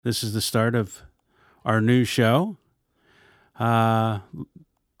This is the start of our new show.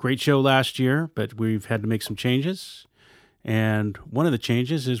 Great show last year, but we've had to make some changes. And one of the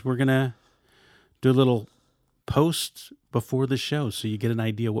changes is we're going to do a little post before the show so you get an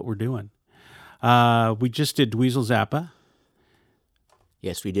idea what we're doing. We just did Dweezil Zappa.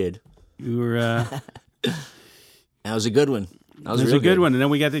 Yes, we did. You were... That was a good one. That was a good one. And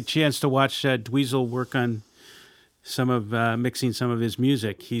then we got the chance to watch Dweezil work on mixing some of his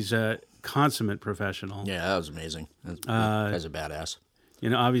music. He's a consummate professional. Yeah, that was amazing. That's a badass. You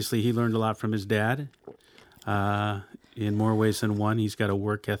know, obviously he learned a lot from his dad. In more ways than one, he's got a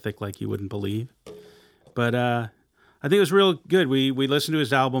work ethic like you wouldn't believe. But I think it was real good. We listened to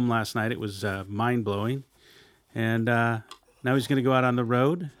his album last night. It was mind-blowing. And now he's going to go out on the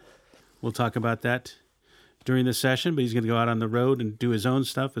road. We'll talk about that during the session, but he's going to go out on the road and do his own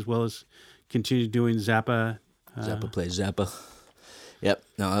stuff as well as continue doing Zappa. Zappa Plays Zappa. Yep.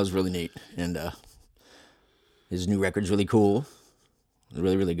 No, that was really neat. And his new record's really cool.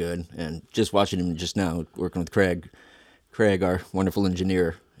 Really, really good. And just watching him just now, working with Craig, our wonderful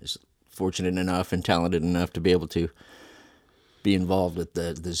engineer, is fortunate enough and talented enough to be able to be involved with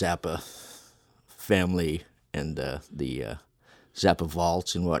the Zappa family and the Zappa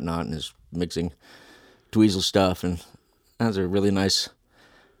vaults and whatnot, and is mixing Dweezil stuff. And that was a really nice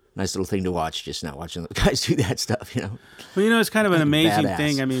little thing to watch just now, watching the guys do that stuff, you know. Well, you know, it's kind of an amazing badass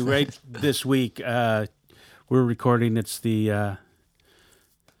thing. I mean, right this week, we're recording, it's the, I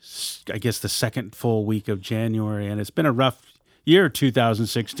guess the second full week of January, and it's been a rough year,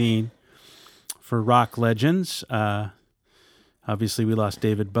 2016, for rock legends. Obviously, we lost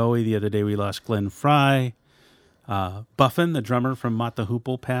David Bowie. The other day, we lost Glenn Frey. Buffin, the drummer from Mott the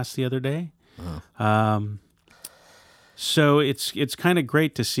Hoople, passed the other day. Uh-huh. So it's kind of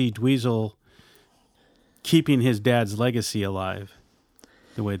great to see Dweezil keeping his dad's legacy alive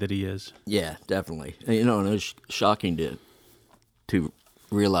the way that he is. Yeah, definitely. You know, and it was shocking to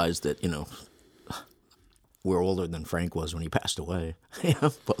realize that, you know, we're older than Frank was when he passed away. You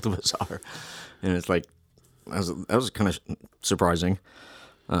know, both of us are. And it's like, that was kind of surprising.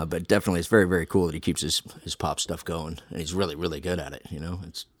 But definitely it's very, very cool that he keeps his pop stuff going. And he's really, really good at it, you know.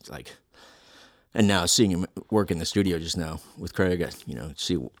 It's like... And now seeing him work in the studio just now with Craig, you know,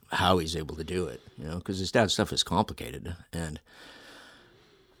 see how he's able to do it, you know, because his dad's stuff is complicated, and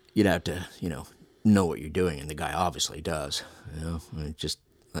you'd have to, you know what you're doing, and the guy obviously does, you know. I mean,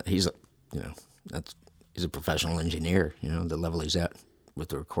 he's a professional engineer, you know, the level he's at with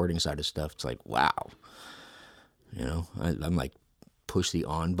the recording side of stuff. It's like, wow, you know, I'm like, push the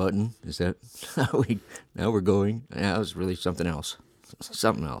on button. Is that how now we're going? Yeah, that was really something else.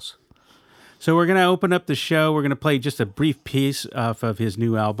 So we're going to open up the show. We're going to play just a brief piece off of his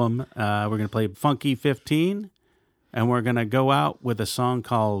new album. We're going to play Funky 15, and we're going to go out with a song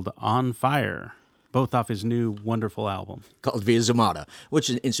called On Fire, both off his new wonderful album. Called Via Zammata, which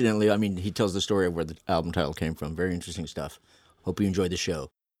incidentally, I mean, he tells the story of where the album title came from. Very interesting stuff. Hope you enjoyed the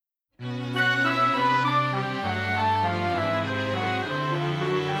show.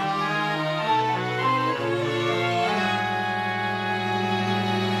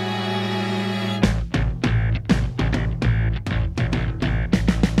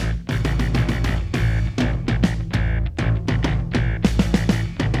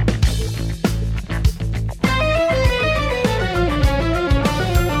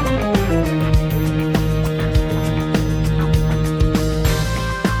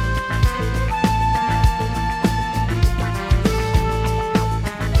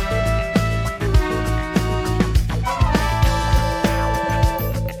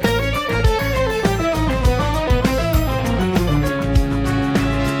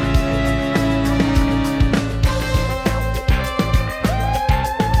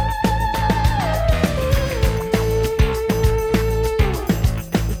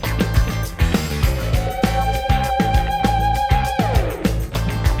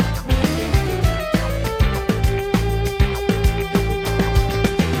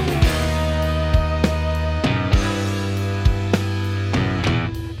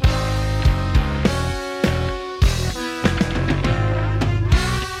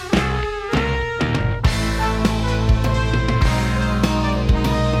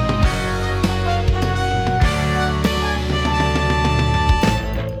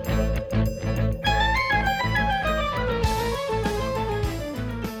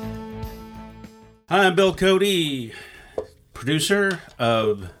 Hi, I'm Bill Cody, producer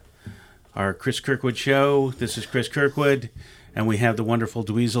of our Cris Kirkwood show. This is Cris Kirkwood, and we have the wonderful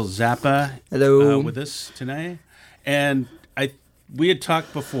Dweezil Zappa with us tonight. And we had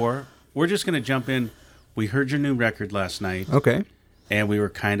talked before. We're just going to jump in. We heard your new record last night. Okay. and we were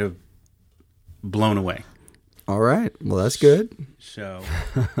kind of blown away. All right. Well, that's good. So,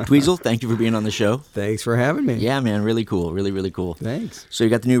 Dweezil, thank you for being on the show. Thanks for having me. Yeah, man, really cool. Really, really cool. Thanks. So you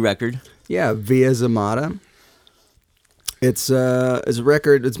got the new record. Yeah, Via Zammata. It's a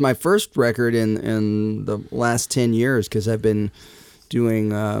record. It's my first record in the last 10 years because I've been doing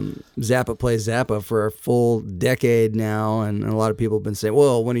Zappa Plays Zappa for a full decade now, and a lot of people have been saying,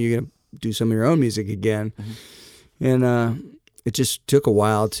 well, when are you going to do some of your own music again? Mm-hmm. And it just took a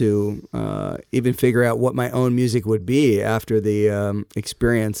while to even figure out what my own music would be after the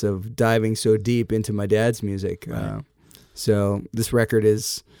experience of diving so deep into my dad's music. Right. So this record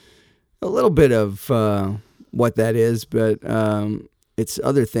is a little bit of what that is, but it's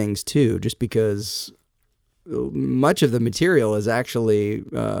other things too, just because much of the material is actually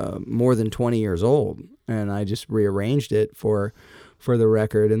more than 20 years old, and I just rearranged it for the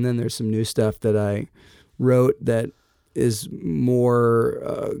record. And then there's some new stuff that I wrote that is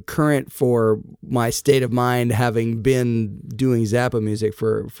more current for my state of mind, having been doing Zappa music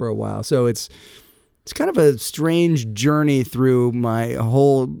for a while. So it's kind of a strange journey through my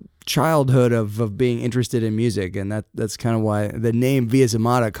whole childhood of being interested in music, and that's kind of why the name Via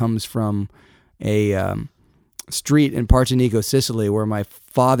Zammata comes from a street in Partenico, Sicily, where my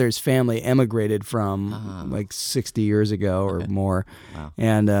father's family emigrated from like 60 years ago or more. Wow.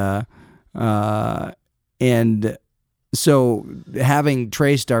 And so having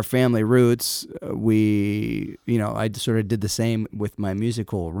traced our family roots, I sort of did the same with my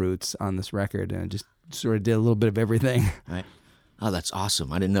musical roots on this record, and just sort of did a little bit of everything. Right. Oh, that's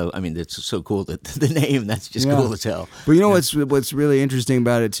awesome. I didn't know. I mean, it's so cool that the name, that's just cool as hell. But what's really interesting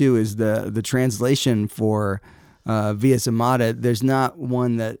about it too is the translation for Via Zammata. There's not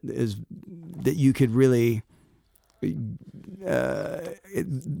one that you could really the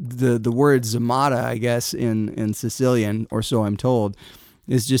word Zammata, I guess, in Sicilian, or so I'm told,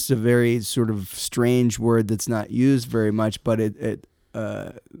 is just a very sort of strange word that's not used very much, but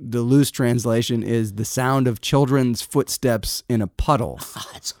the loose translation is the sound of children's footsteps in a puddle.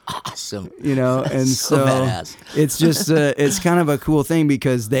 That's awesome. And so badass. It's just it's kind of a cool thing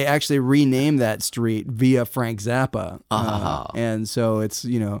because they actually renamed that street Via Frank Zappa. And so it's,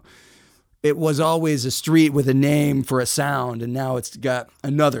 it was always a street with a name for a sound, and now it's got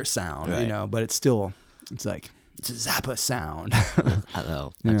another sound, right. But it's like, it's a Zappa sound.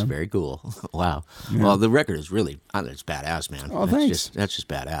 Oh, that's very cool. Wow. Yeah. Well, the record is really, it's badass, man. Oh, thanks. That's just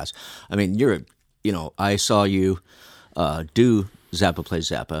badass. I mean, I saw you do Zappa Plays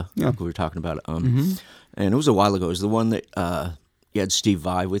Zappa, like we were talking about, and it was a while ago. It was the one that you had Steve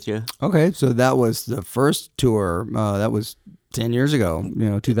Vai with you. Okay, so that was the first tour. That was 10 years ago,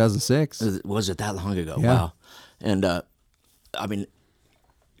 2006. Was it that long ago? Yeah. Wow. And, I mean,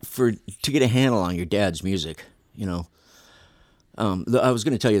 to get a handle on your dad's music, I was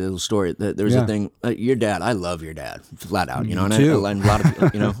going to tell you the little story. There was a thing. Your dad, I love your dad, flat out. And a lot of people,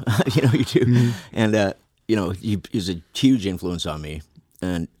 you do. Mm-hmm. And he was a huge influence on me.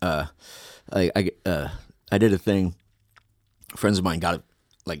 And I did a thing. Friends of mine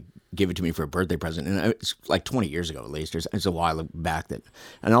gave it to me for a birthday present, and it's like 20 years ago at least. It's a while back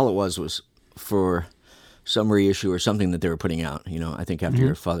and all it was for some reissue or something that they were putting out. I think after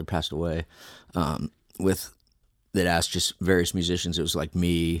your father passed away, that asked just various musicians. It was like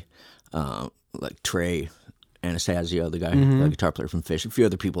me, like Trey Anastasio, the guy, the guitar player from Phish, a few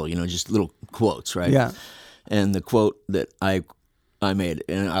other people. Just little quotes, right? Yeah. And the quote that I made,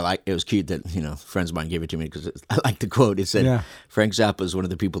 and it was cute that, friends of mine gave it to me because I like the quote. It said, Frank Zappa is one of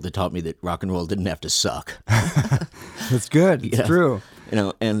the people that taught me that rock and roll didn't have to suck. That's good. It's true.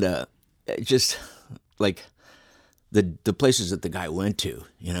 And just like the places that the guy went to,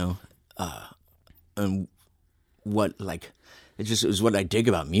 and what, it was what I dig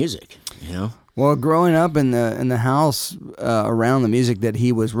about music, Well, growing up in the house around the music that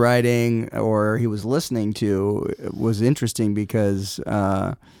he was writing or he was listening to was interesting because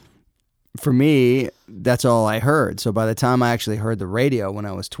for me, that's all I heard. So by the time I actually heard the radio when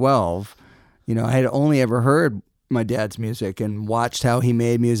I was 12, I had only ever heard my dad's music and watched how he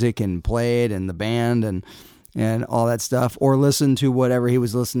made music and played and the band and all that stuff, or listened to whatever he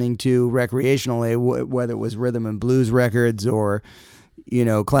was listening to recreationally, whether it was rhythm and blues records or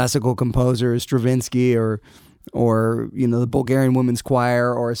classical composers, Stravinsky or the Bulgarian Women's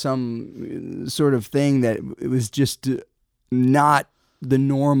Choir or some sort of thing that it was just not the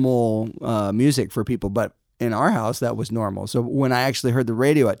normal music for people. But in our house, that was normal. So when I actually heard the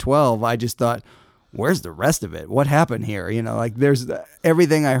radio at 12, I just thought, where's the rest of it? What happened here?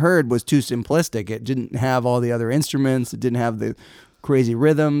 Everything I heard was too simplistic. It didn't have all the other instruments. It didn't have the crazy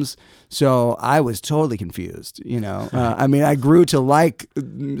rhythms. So I was totally confused, you know. I mean, I grew to like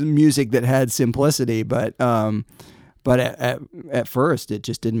music that had simplicity, but at first it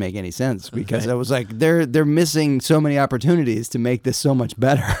just didn't make any sense because I was like, they're missing so many opportunities to make this so much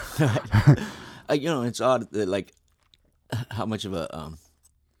better. You know, it's odd that like how much of a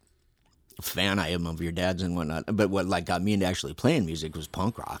fan I am of your dad's and whatnot. But what like got me into actually playing music was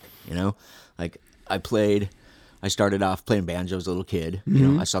punk rock. You know, like I started off playing banjo as a little kid. You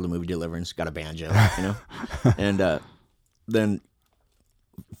know, I saw the movie Deliverance, got a banjo. You know, and then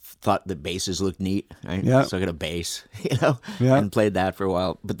thought the basses looked neat. Right? Yeah. So I got a bass. You know, Yeah. and played that for a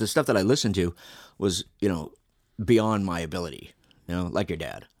while. But the stuff that I listened to was, you know, beyond my ability. You know, like your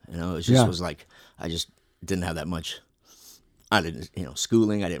dad. You know, it just was like I just didn't have that much. I didn't, you know,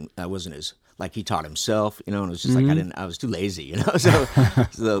 schooling. I wasn't as like he taught himself. You know, and it was just like I was too lazy. You know, so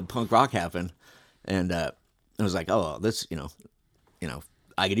the punk rock happened, and I was like, oh, this, you know,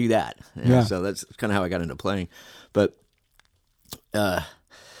 I could do that. You know? Yeah. So that's kind of how I got into playing, but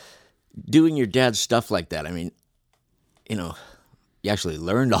doing your dad's stuff like that. I mean, you know, you actually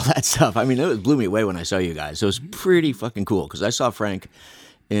learned all that stuff. I mean, it blew me away when I saw you guys. So it was pretty fucking cool because I saw Frank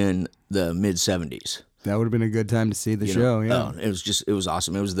in the mid '70s. That would have been a good time to see the show. Yeah, it was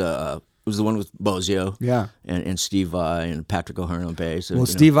awesome. It was the one with Bozio. Yeah. And Steve Vai and Patrick O'Hearn on bass. Well,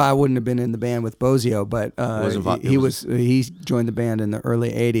 Steve Vai wouldn't have been in the band with Bozio, but he joined the band in the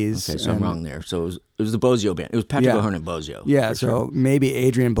early '80s. Okay, so I'm wrong there. So it was the Bozio band. It was Patrick O'Hearn and Bozio. Yeah, so maybe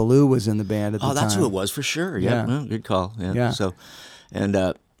Adrian Belew was in the band at the time. Oh, that's who it was for sure. Yeah, well, good call. Yeah. So, and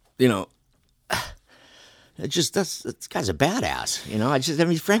you know, it's just this guy's a badass. You know, I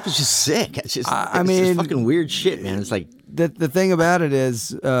mean, Frank was just sick. It's just, it's just fucking weird shit, man. It's like the thing about it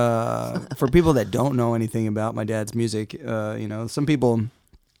is, for people that don't know anything about my dad's music, you know, some people,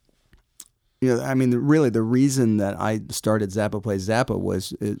 you know, I mean, really the reason that I started Zappa Plays Zappa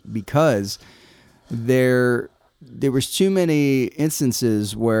was because there was too many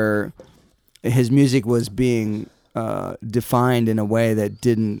instances where his music was being defined in a way that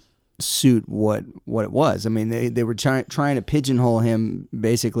didn't suit what it was. I mean, they were trying to pigeonhole him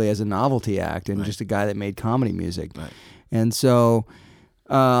basically as a novelty act and just a guy that made comedy music. Right. And so,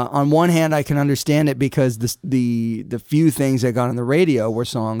 on one hand, I can understand it because the few things that got on the radio were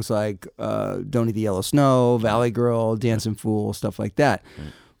songs like "Don't Eat the Yellow Snow," "Valley Girl," "Dancing Fool," stuff like that.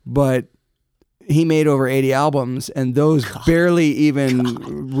 Right. But he made over 80 albums, and those barely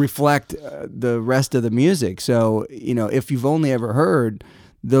even reflect the rest of the music. So, you know, if you've only ever heard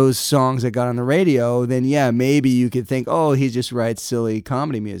those songs that got on the radio, then yeah, maybe you could think, oh, he just writes silly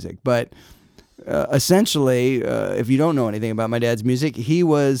comedy music. But essentially, if you don't know anything about my dad's music, he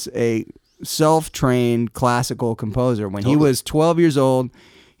was a self-trained classical composer. When he was 12 years old,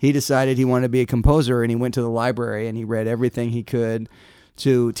 he decided he wanted to be a composer, and he went to the library and he read everything he could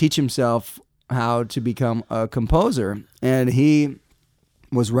to teach himself how to become a composer. And he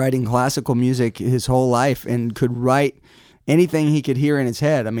was writing classical music his whole life and could write anything he could hear in his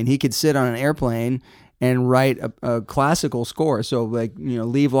head. I mean, he could sit on an airplane and write a classical score. So, like, you know,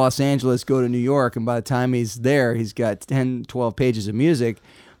 leave Los Angeles, go to New York, and by the time he's there, he's got 10, 12 pages of music.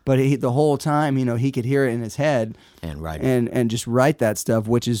 But the whole time, you know, he could hear it in his head and write and just write that stuff,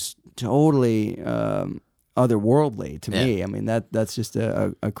 which is totally otherworldly to me. I mean, that's just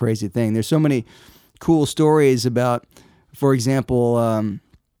a crazy thing. There's so many cool stories about, for example,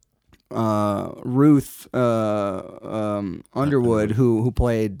 Ruth Underwood, who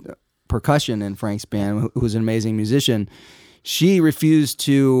played percussion in Frank's band, who was an amazing musician. She refused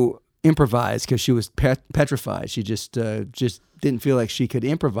to improvise because she was petrified. She just didn't feel like she could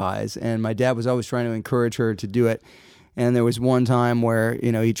improvise, and my dad was always trying to encourage her to do it. And there was one time where,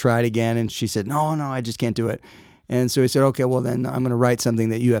 you know, he tried again, and she said, no, I just can't do it. And so he said, okay, well, then I'm going to write something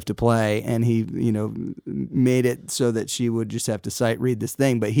that you have to play. And he, you know, made it so that she would just have to sight read this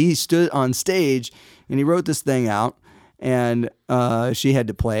thing. But he stood on stage and he wrote this thing out, and she had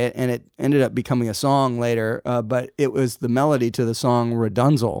to play it. And it ended up becoming a song later, but it was the melody to the song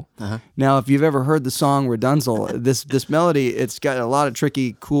Redunzel. Uh-huh. Now, if you've ever heard the song Redunzel, this melody, it's got a lot of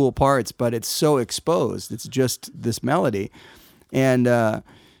tricky, cool parts, but it's so exposed. It's just this melody. And the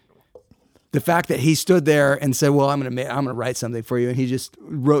fact that he stood there and said, well, I'm gonna write something for you, and he just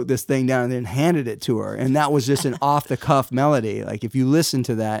wrote this thing down and then handed it to her, and that was just an off the cuff melody. Like, if you listen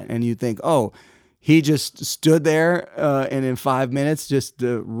to that and you think, oh, he just stood there and in 5 minutes just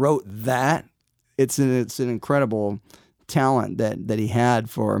wrote that, it's an incredible talent that he had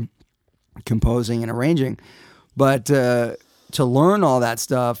for composing and arranging. But to learn all that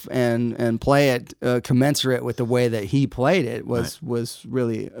stuff and play it commensurate with the way that he played it was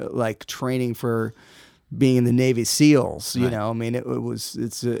really like training for being in the Navy SEALs. You Right. know, I mean,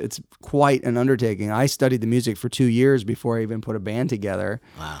 it's quite an undertaking. I studied the music for 2 years before I even put a band together.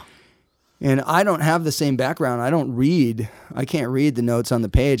 Wow. And I don't have the same background. I don't read. I can't read the notes on the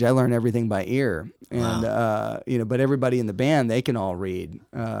page. I learn everything by ear. And you know, but everybody in the band, they can all read,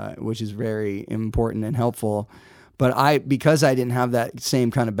 which is very important and helpful. But because I didn't have that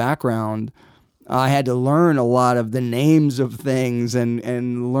same kind of background, I had to learn a lot of the names of things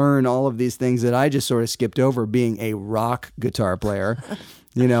and learn all of these things that I just sort of skipped over being a rock guitar player.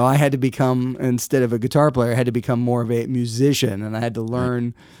 You know, I had to become, instead of a guitar player, I had to become more of a musician, and I had to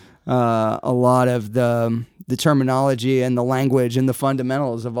learn a lot of the terminology and the language and the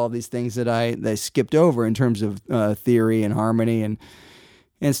fundamentals of all these things that I skipped over in terms of theory and harmony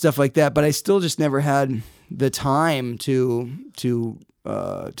and stuff like that. But I still just never had the time to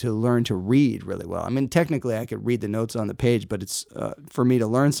learn to read really well. I mean, technically I could read the notes on the page, but it's for me to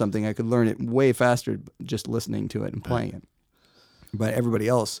learn something, I could learn it way faster just listening to it and playing it. But everybody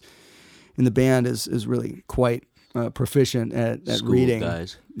else in the band is really quite proficient at reading.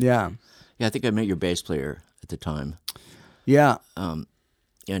 Guys. Yeah. Yeah, I think I met your bass player at the time. Yeah. And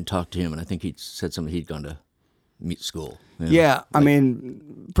talked to him, and I think he said something he'd gone to school. You know? Yeah. I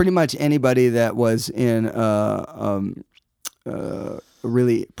mean, pretty much anybody that was in a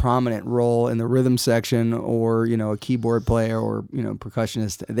really prominent role in the rhythm section, or, you know, a keyboard player, or, you know,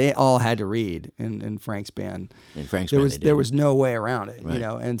 percussionist, they all had to read in Frank's band. In Frank's there band, there was no way around it, Right. you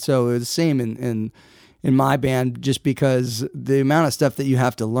know. And so it was the same in my band, just because the amount of stuff that you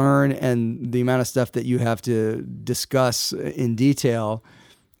have to learn and the amount of stuff that you have to discuss in detail,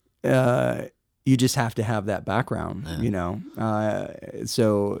 you just have to have that background, you know.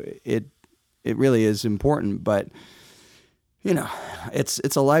 So it really is important, but you know,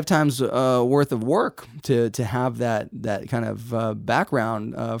 it's a lifetime's worth of work to have that kind of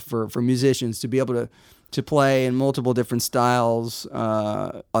background for musicians to be able to play in multiple different styles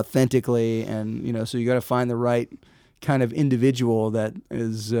authentically, and you know, so you got to find the right kind of individual that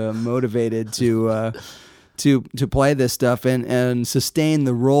is motivated to play this stuff and sustain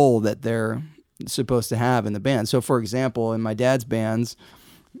the role that they're supposed to have in the band. So, for example, in my dad's bands,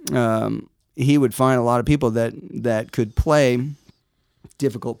 he would find a lot of people that could play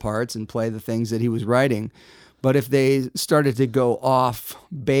difficult parts and play the things that he was writing. But if they started to go off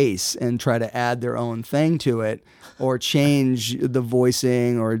base and try to add their own thing to it, or change the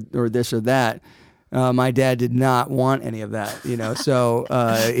voicing or this or that, my dad did not want any of that, you know. So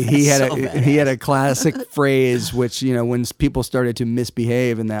he had a classic phrase, which, you know, when people started to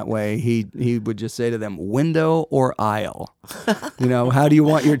misbehave in that way, he would just say to them, "Window or aisle?" You know, how do you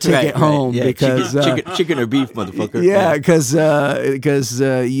want your ticket home? Yeah, because chicken or beef, motherfucker. yeah, because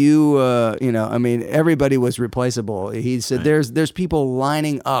you know, I mean, everybody was replaceable. He said, "There's people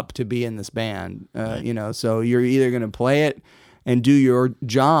lining up to be in this band, you know, so you're either going to play it and do your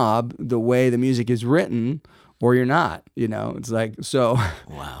job the way the music is written, or you're not." You know, it's like, so.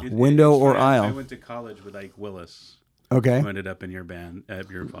 Wow. Window or aisle? I went to college with Ike Willis. Okay. Who ended up in your band,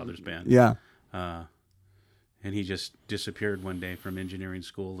 your father's band. Yeah. And he just disappeared one day from engineering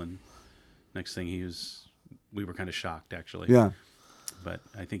school, and next thing we were kind of shocked, actually. Yeah. But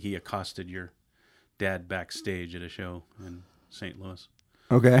I think he accosted your dad backstage at a show in St. Louis.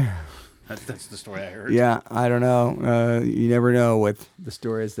 Okay. That's the story I heard. Yeah, I don't know. You never know with the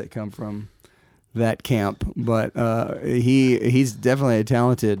stories that come from that camp, but he's definitely a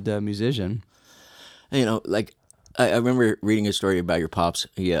talented musician. You know, like I remember reading a story about your pops.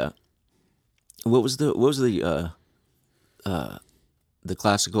 Yeah. What was the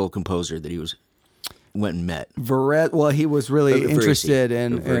classical composer that he went and met? Varese. Well, he was really interested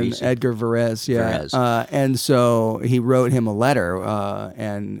in Edgar Varese. Yeah. Varese. And so he wrote him a letter,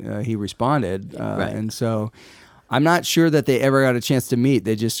 and he responded. Right. And so I'm not sure that they ever got a chance to meet.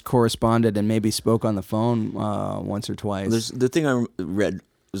 They just corresponded and maybe spoke on the phone once or twice. The thing I read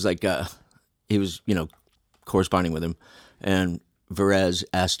was like he was, you know, corresponding with him, and Varese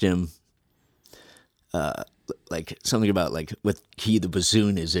asked him like something about like what key the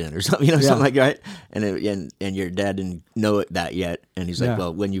bassoon is in or something, you know, something like that. And your dad didn't know that yet, and he's like,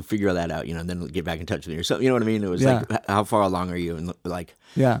 well, when you figure that out, you know, then get back in touch with me or something. You know what I mean? It was like, how far along are you in like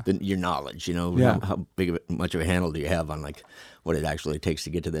your knowledge? You know, how much of a handle do you have on like what it actually takes to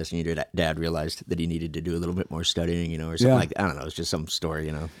get to this? And your dad realized that he needed to do a little bit more studying, you know, or something like that. I don't know. It's just some story,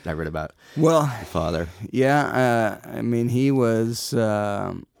 you know, I read about your father. Yeah, I mean, he was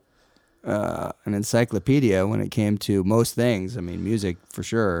an encyclopedia when it came to most things. I mean, music for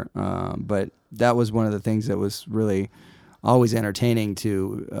sure, but that was one of the things that was really always entertaining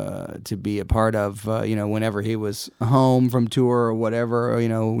to be a part of. You know, whenever he was home from tour or whatever, or, you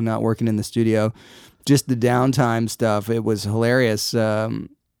know, not working in the studio, just the downtime stuff. It was hilarious.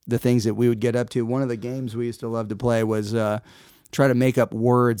 The things that we would get up to. One of the games we used to love to play was try to make up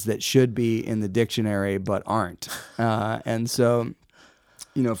words that should be in the dictionary but aren't. And so,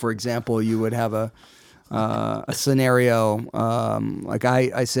 for example, you would have a scenario, like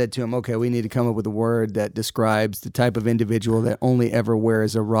I said to him, okay, we need to come up with a word that describes the type of individual that only ever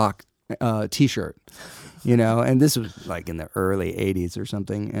wears a rock t-shirt, and this was like in the early 80s or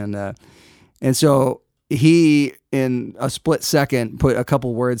something. And so he, in a split second, put a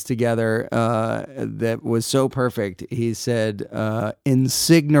couple words together that was so perfect. He said,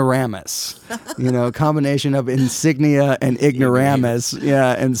 insignoramus, combination of insignia and ignoramus.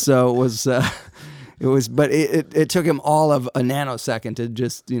 Yeah. And so it was, but it took him all of a nanosecond to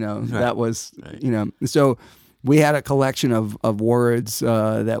just, that was, so we had a collection of words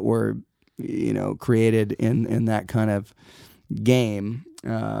that were, created in that kind of game.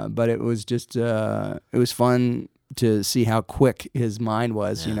 But it was just, it was fun to see how quick his mind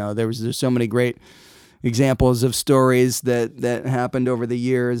was. Yeah. There's so many great examples of stories that happened over the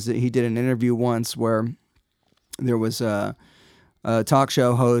years. He did an interview once where there was a talk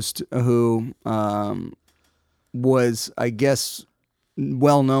show host who was, I guess,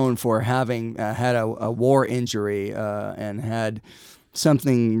 well known for having had a war injury and had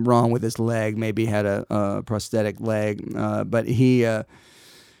something wrong with his leg. Maybe had a prosthetic leg, but he.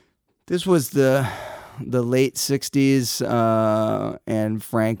 This was the late 60s, and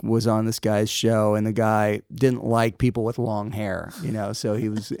Frank was on this guy's show, and the guy didn't like people with long hair, so he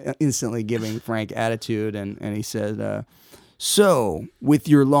was instantly giving Frank attitude, and he said, so, with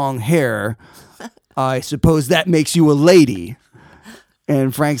your long hair, I suppose that makes you a lady.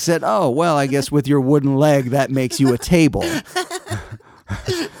 And Frank said, oh, well, I guess with your wooden leg, that makes you a table.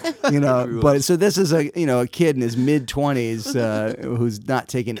 But so this is a kid in his mid-20s who's not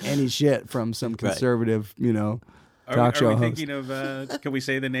taking any shit from some conservative, talk show host. Are we host. thinking of, can we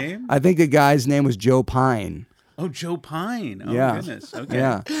say the name? I think the guy's name was Joe Pine. Oh, Joe Pine. Oh, Yeah. goodness. Okay.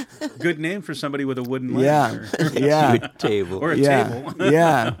 Yeah. Good name for somebody with a wooden leg. Yeah. Yeah. Good table. Or a Yeah. table.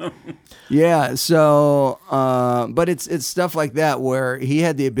 Yeah. Yeah. So, but it's stuff like that where he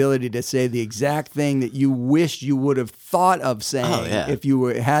had the ability to say the exact thing that you wished you would have thought of saying if you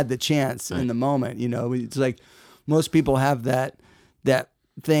had the chance in the moment. It's like most people have that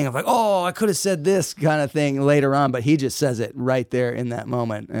thing of like, oh, I could have said this kind of thing later on, but he just says it right there in that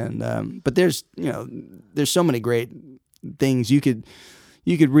moment. And but there's so many great things you could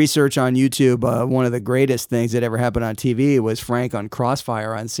research on YouTube. One of the greatest things that ever happened on TV was Frank on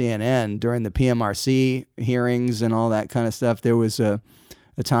Crossfire on CNN during the PMRC hearings and all that kind of stuff. There was a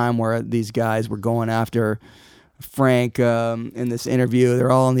time where these guys were going after Frank in this interview. They're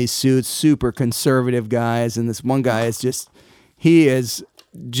all in these suits, super conservative guys, and this one guy is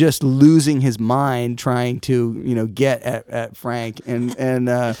just losing his mind trying to get at Frank, and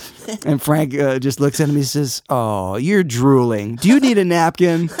Frank just looks at him. He says, "Oh, you're drooling. Do you need a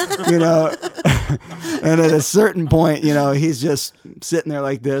napkin?" And at a certain point, he's just sitting there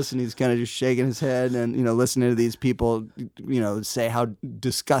like this, and he's kind of just shaking his head and listening to these people say how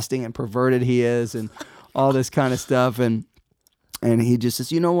disgusting and perverted he is and all this kind of stuff, and he just says,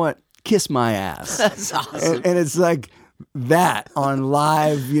 "You know what? Kiss my ass." That's awesome. And it's like that on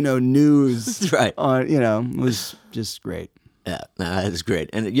live, news. Right. Was just great. Yeah, that's great.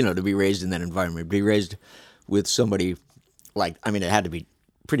 And, to be raised in that environment, be raised with somebody it had to be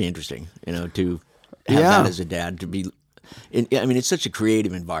pretty interesting, to have that as a dad, to be, it's such a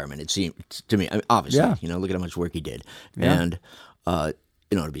creative environment, it seemed to me. Obviously, look at how much work he did. Yeah. And,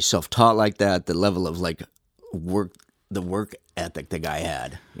 to be self-taught like that, the level of the work ethic the guy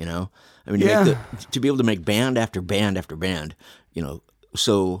had, to be able to make band after band after band,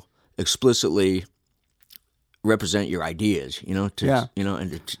 so explicitly represent your ideas, and to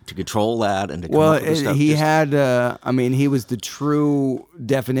control that and to come up with stuff. He had, he was the true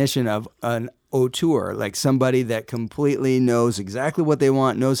definition of an auteur, like somebody that completely knows exactly what they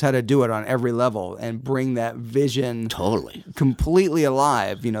want, knows how to do it on every level, and bring that vision totally completely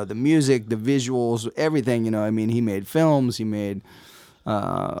alive. The music, the visuals, everything. He made films, he made,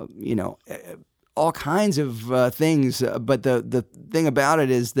 all kinds of things. But the thing about it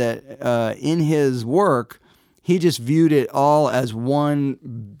is that in his work, he just viewed it all as one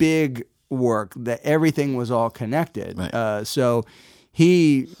big work, that everything was all connected. Right. So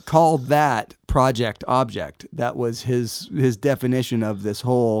he called that Project Object. That was his definition of this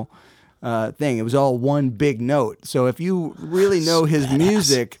whole thing. It was all one big note. So if you really know his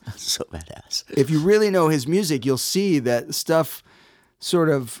music, so badass. if you really know his music, you'll see that stuff sort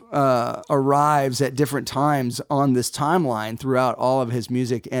of arrives at different times on this timeline throughout all of his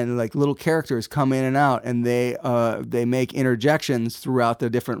music, and like little characters come in and out, and they make interjections throughout the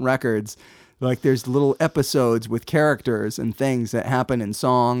different records. Like there's little episodes with characters and things that happen in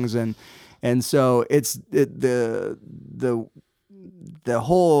songs, and so the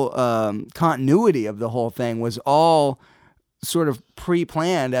whole continuity of the whole thing was all sort of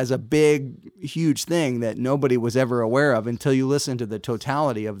pre-planned as a big, huge thing that nobody was ever aware of until you listen to the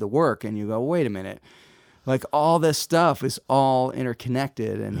totality of the work and you go, wait a minute, like all this stuff is all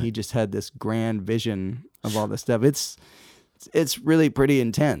interconnected, and he just had this grand vision of all this stuff. It's really pretty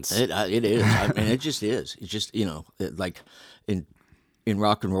intense. It is. I mean, it just is. It's just, like in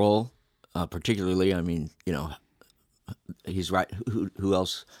rock and roll, particularly. I mean, he's right. Who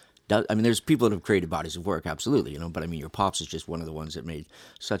else? I mean, there's people that have created bodies of work, absolutely, but I mean, your Pops is just one of the ones that made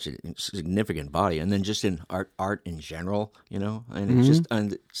such a significant body. And then just in art in general, and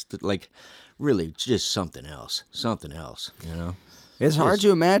it's like really just something else, It's hard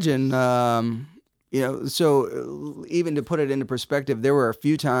to imagine, so even to put it into perspective, there were a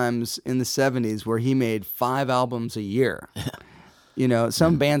few times in the 70s where he made 5 albums a year.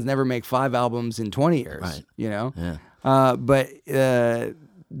 Some bands never make 5 albums in 20 years, right. Yeah. But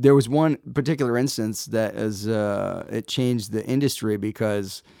there was one particular instance that it changed the industry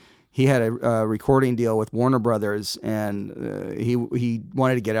because he had a recording deal with Warner Brothers, and he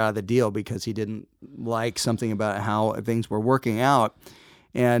wanted to get out of the deal because he didn't like something about how things were working out,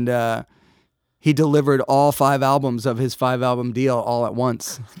 and he delivered all 5 albums of his 5-album deal all at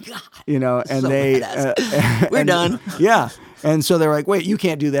once. God, and so they we're done. Yeah. And so they're like, wait, you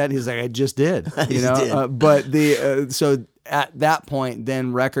can't do that. He's like, I just did, but so at that point,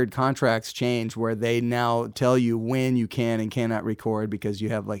 then record contracts change where they now tell you when you can and cannot record, because you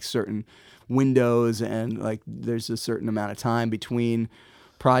have like certain windows and like there's a certain amount of time between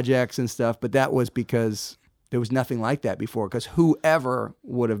projects and stuff. But that was because there was nothing like that before, because whoever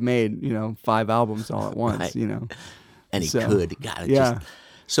would have made, 5 albums all at once, right. And he could. God, yeah.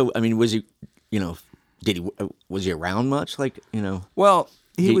 So, I mean, was he, was he around much? Like, Well,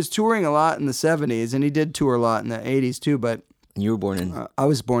 he was touring a lot in the 70s, and he did tour a lot in the 80s too, but... You were born in... I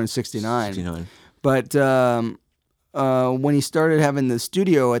was born in 69. 69. But when he started having the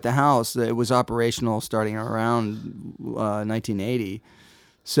studio at the house, it was operational starting around 1980.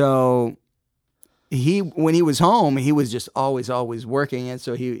 So... when he was home, he was just always working, and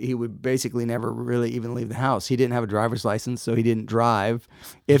so he would basically never really even leave the house. He didn't have a driver's license, so he didn't drive.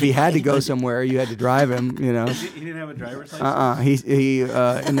 If he had to go somewhere, you had to drive him. He didn't have a driver's license. He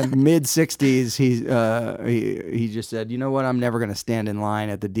in the mid '60s, he just said, you know what, I'm never going to stand in line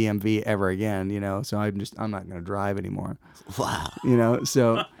at the DMV ever again. So I'm not going to drive anymore. Wow.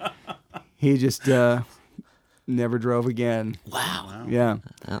 So he just. Never drove again. Wow. Yeah.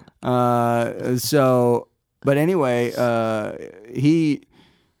 But anyway,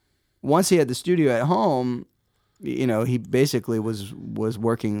 once he had the studio at home, he basically was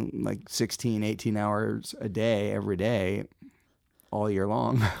working like 16, 18 hours a day, every day, all year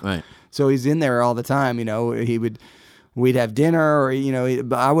long. Right. So he's in there all the time. We'd have dinner, or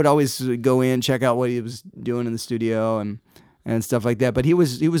I would always go in, check out what he was doing in the studio and stuff like that. But he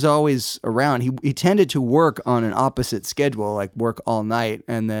was always around. He tended to work on an opposite schedule, like work all night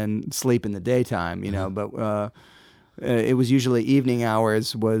and then sleep in the daytime, But it was usually evening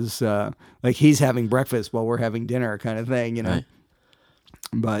hours, was like he's having breakfast while we're having dinner kind of thing, Right.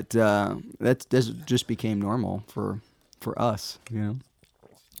 But that just became normal for us, Well,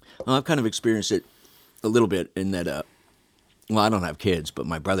 I've kind of experienced it a little bit in that, well, I don't have kids, but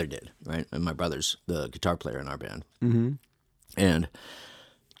my brother did, right? And my brother's the guitar player in our band. Mm-hmm. And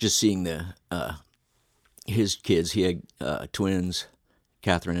just seeing his kids, he had twins,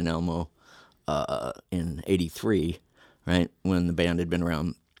 Catherine and Elmo, in '83, right, when the band had been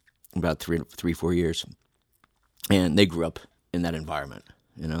around about 4 years, and they grew up in that environment.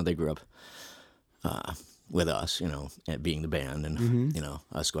 They grew up with us, at being the band, and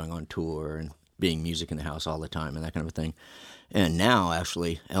Mm-hmm. Us going on tour and being music in the house all the time and that kind of a thing. And now,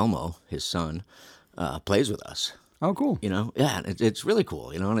 actually, Elmo, his son, plays with us. Oh, cool. Yeah, it's really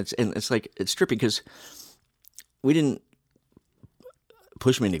cool, and it's like, it's trippy because we didn't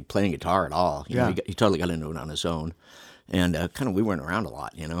push him into playing guitar at all. He totally got into it on his own, and kind of we weren't around a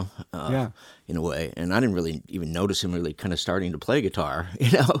lot, in a way, and I didn't really even notice him really kind of starting to play guitar,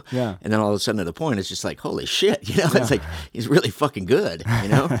 Yeah. And then all of a sudden at the point, it's just like, holy shit, It's like he's really fucking good,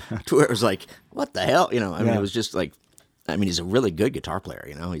 to where it was like, what the hell, I mean, it was just like, I mean, he's a really good guitar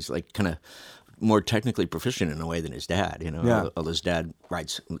player, he's like kind of more technically proficient in a way than his dad. You know, Yeah. although his dad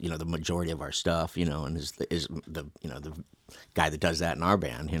writes, you know, the majority of our stuff. You know, and is the you know the guy that does that in our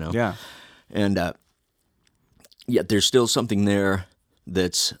band. You know, Yeah. and yet there's still something there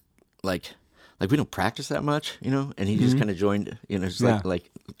that's like we don't practice that much. You know, and he just kind of joined. You know, it's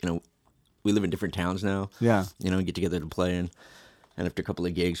like you know, we live in different towns now. Yeah. You know, get together to play and after a couple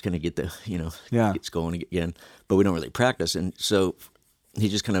of gigs, kind of get the, you know, gets going again. But we don't really practice, and so he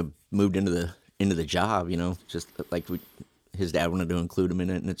just kind of moved into the job, you know, just like his dad wanted to include him in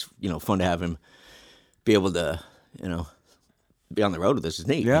it, and it's, you know, fun to have him be able to, you know, be on the road with us. Is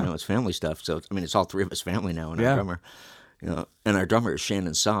neat, you know, it's family stuff. So I mean, it's all three of us family now, and our drummer, you know, and our drummer is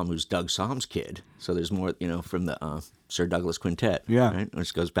Shannon Somm, who's Doug Somm's kid. So there's more, you know, from the Sir Douglas Quintet, right?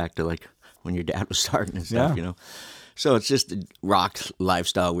 Which goes back to like when your dad was starting and stuff, you know. So it's just rock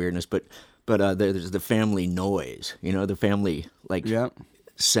lifestyle weirdness, but there's the family noise, you know, the family like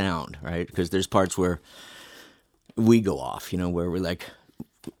sound, right? Because there's parts where we go off, you know, where we like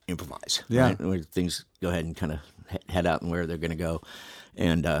improvise, right? Where things go ahead and kind of head out and where they're going to go,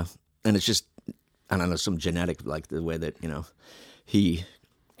 and it's just, I don't know, some genetic, like the way that, you know, he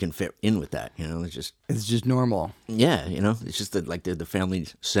can fit in with that, you know. It's just normal. Yeah, you know, it's just the family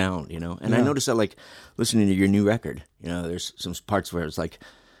sound, you know. And I noticed that, like, listening to your new record, you know, there's some parts where it's like,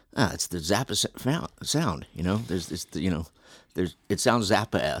 it's the Zappa sound, you know. There's this, you know, it sounds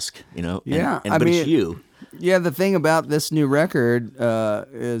Zappa-esque, you know. But it's you. Yeah, the thing about this new record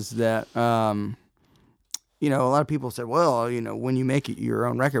is that, you know, a lot of people said, well, you know, when you make your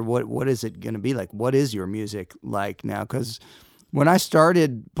own record, what is it going to be like? What is your music like now? Because when I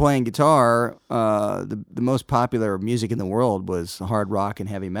started playing guitar, the most popular music in the world was hard rock and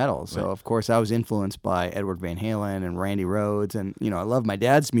heavy metal. So, of course, I was influenced by Edward Van Halen and Randy Rhoads. And, you know, I love my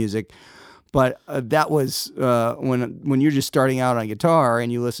dad's music. But that was when you're just starting out on guitar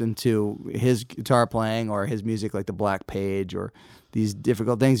and you listen to his guitar playing or his music like the Black Page or these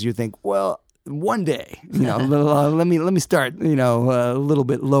difficult things, you think, well, one day, you know, let me start, you know, a little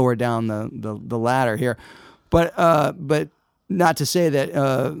bit lower down the ladder here. But not to say that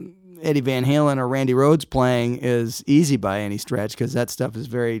Eddie Van Halen or Randy Rhoads playing is easy by any stretch, because that stuff is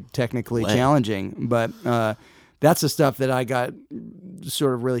very technically challenging. But that's the stuff that I got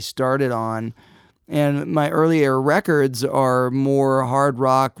sort of really started on. And my earlier records are more hard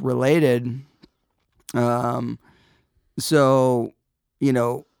rock related. So, you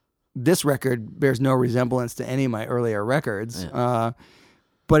know, this record bears no resemblance to any of my earlier records.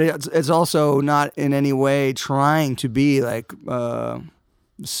 But it's also not in any way trying to be like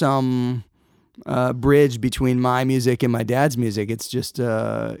some bridge between my music and my dad's music. It's just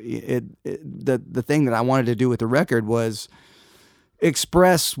the thing that I wanted to do with the record was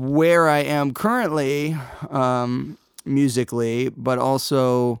express where I am currently musically, but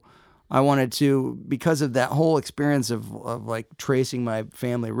also I wanted to, because of that whole experience of like tracing my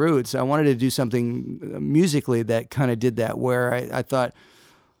family roots, I wanted to do something musically that kind of did that, where I thought,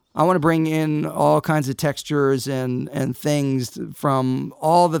 I want to bring in all kinds of textures and things from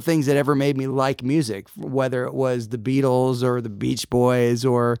all the things that ever made me like music, whether it was the Beatles or the Beach Boys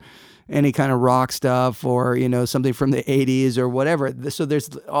or any kind of rock stuff, or, you know, something from the 80s or whatever. So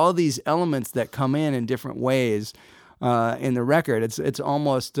there's all these elements that come in different ways in the record. It's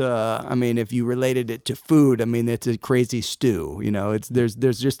almost, I mean, if you related it to food, I mean, it's a crazy stew. You know, there's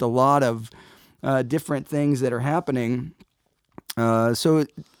just a lot of different things that are happening. So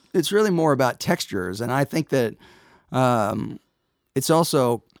it's really more about textures, and I think that it's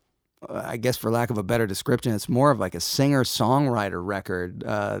also, I guess for lack of a better description, it's more of like a singer-songwriter record.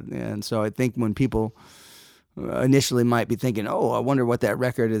 And so I think when people initially might be thinking, oh, I wonder what that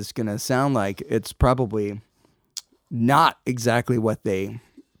record is going to sound like, it's probably not exactly what they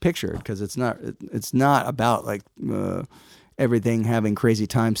pictured, because it's not about like everything having crazy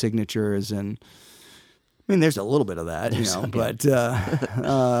time signatures. And I mean, there's a little bit of that, you know, but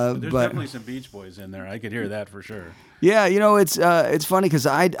there's definitely some Beach Boys in there. I could hear that for sure. Yeah, you know, it's funny because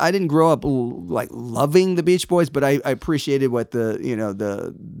I didn't grow up like loving the Beach Boys, but I appreciated what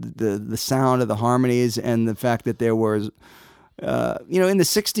the sound of the harmonies, and the fact that there was, you know, in the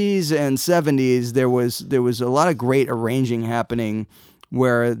 60s and 70s there was a lot of great arranging happening,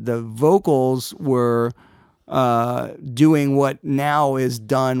 where the vocals were doing what now is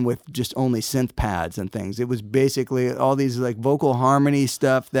done with just only synth pads and things. It was basically all these like vocal harmony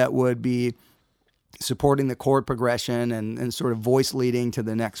stuff that would be supporting the chord progression and sort of voice leading to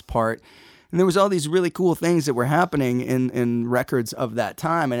the next part. And there was all these really cool things that were happening in records of that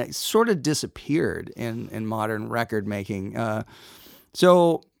time, and it sort of disappeared in modern record making.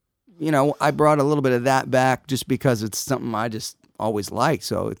 So, you know, I brought a little bit of that back just because it's something I just always liked.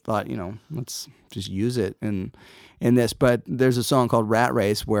 So I thought, let's just use it in this. But there's a song called Rat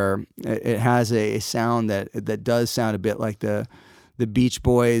Race where it has a sound that does sound a bit like the Beach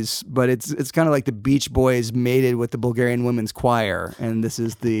Boys, but it's kind of like the Beach Boys mated with the Bulgarian Women's Choir, and this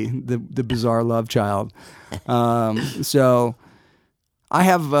is the bizarre love child. So I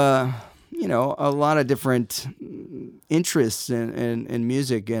have a lot of different interests in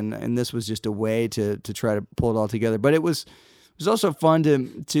music, and this was just a way to try to pull it all together. But it was also fun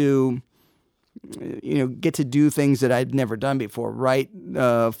to get to do things that I'd never done before. Write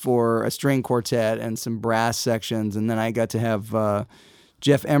for a string quartet and some brass sections, and then I got to have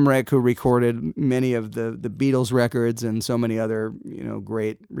Jeff Emmerich, who recorded many of the Beatles records and so many other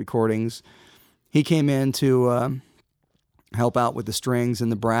great recordings. He came in to help out with the strings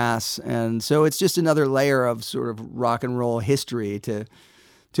and the brass, and so it's just another layer of sort of rock and roll history to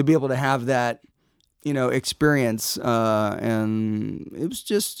be able to have that experience, and it was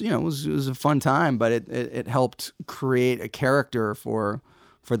just it was a fun time, but it helped create a character for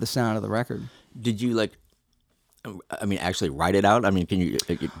the sound of the record. Did you actually write it out? I mean, can you?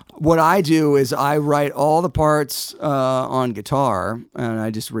 What I do is I write all the parts on guitar, and I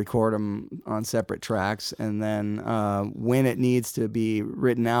just record them on separate tracks. And then when it needs to be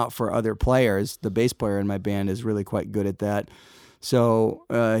written out for other players, the bass player in my band is really quite good at that. So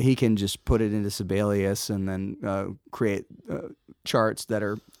he can just put it into Sibelius and then create charts that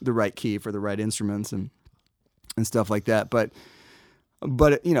are the right key for the right instruments and stuff like that. But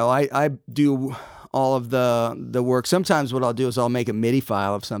I do all of the work. Sometimes what I'll do is I'll make a MIDI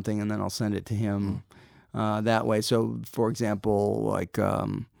file of something and then I'll send it to him that way. So, for example, like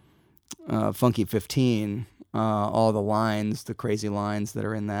Funky 15, all the lines, the crazy lines that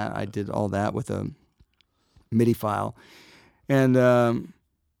are in that, I did all that with a MIDI file. And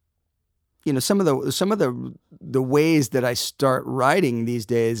some of the ways that I start writing these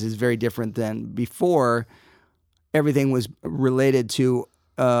days is very different than before. Everything was related to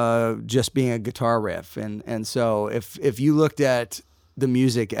just being a guitar riff, and so if you looked at the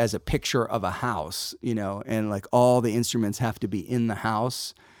music as a picture of a house, and like all the instruments have to be in the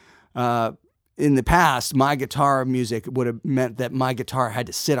house. In the past, my guitar music would have meant that my guitar had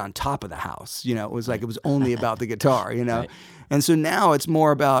to sit on top of the house. It was like it was only about the guitar. Right. And so now it's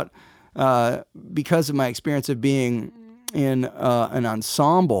more about because of my experience of being in an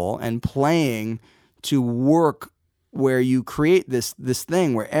ensemble and playing to work, where you create this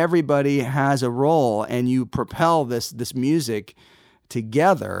thing where everybody has a role and you propel this music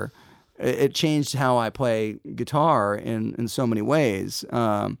together. It changed how I play guitar in so many ways.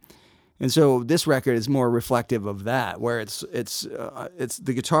 And so this record is more reflective of that, where it's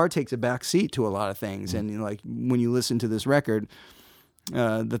the guitar takes a back seat to a lot of things. And like when you listen to this record,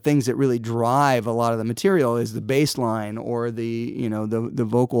 the things that really drive a lot of the material is the bass line or the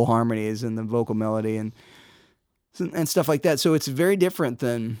vocal harmonies and the vocal melody and stuff like that. So it's very different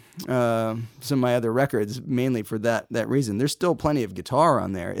than some of my other records, mainly for that reason. There's still plenty of guitar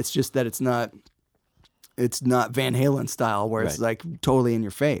on there. It's just that it's not Van Halen style where it's like totally in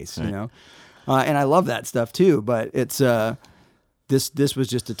your face, and I love that stuff too. But it's this was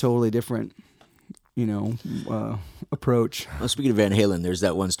just a totally different approach. Well, speaking of Van Halen, there's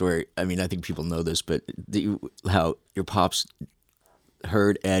that one story. I mean, I think people know this, but how your pops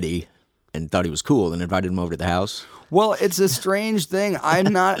heard Eddie and thought he was cool and invited him over to the house. Well, it's a strange thing.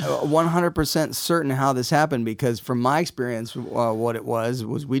 I'm not 100% certain how this happened, because from my experience, what it was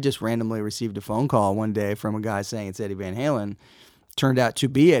we just randomly received a phone call one day from a guy saying it's Eddie Van Halen. Turned out to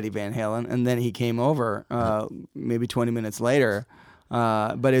be Eddie Van Halen, and then he came over maybe 20 minutes later.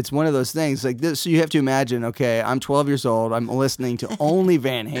 But it's one of those things like this. So you have to imagine, okay, I'm 12 years old. I'm listening to only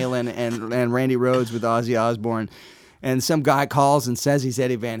Van Halen and Randy Rhoads with Ozzy Osbourne. And some guy calls and says he's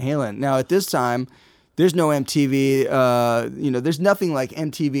Eddie Van Halen. Now, at this time, there's no MTV. There's nothing like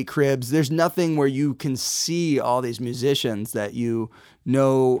MTV Cribs. There's nothing where you can see all these musicians that you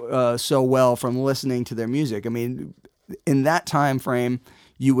know so well from listening to their music. I mean, in that time frame,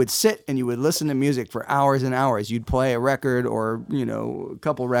 you would sit and you would listen to music for hours and hours. You'd play a record or, a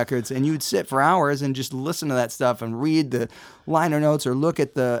couple records, and you would sit for hours and just listen to that stuff and read the liner notes or look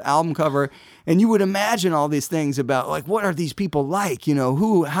at the album cover. And you would imagine all these things about, like, what are these people like?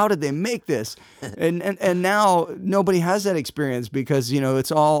 How did they make this? And now nobody has that experience because,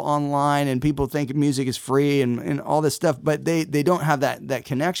 it's all online and people think music is free and all this stuff, but they don't have that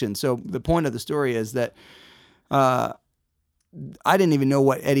connection. So the point of the story is that I didn't even know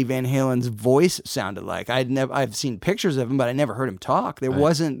what Eddie Van Halen's voice sounded like. I've seen pictures of him, but I never heard him talk. There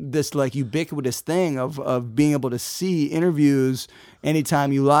wasn't this like ubiquitous thing of being able to see interviews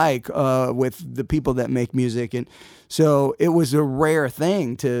anytime you like with the people that make music. And so it was a rare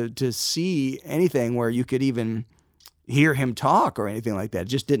thing to see anything where you could even hear him talk or anything like that. It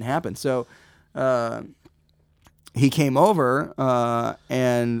just didn't happen. So he came over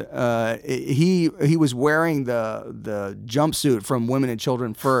and he was wearing the jumpsuit from Women and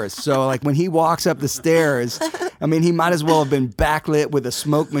Children First. So like when he walks up the stairs, I mean, he might as well have been backlit with a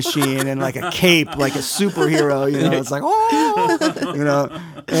smoke machine and like a cape, like a superhero. You know, it's like oh, you know.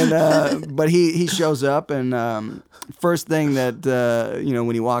 And but he shows up and first thing that you know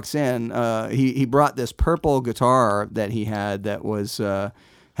when he walks in, he brought this purple guitar that he had that was.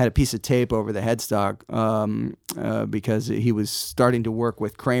 Had a piece of tape over the headstock because he was starting to work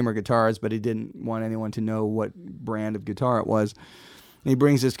with Kramer guitars, but he didn't want anyone to know what brand of guitar it was. And he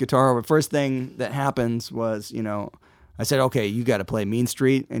brings this guitar over. First thing that happens was, you know, I said, okay, you got to play Mean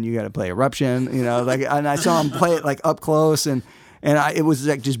Street and you got to play Eruption, you know, like, and I saw him play it like up close and it was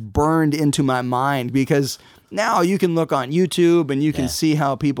like just burned into my mind because now you can look on YouTube and you can see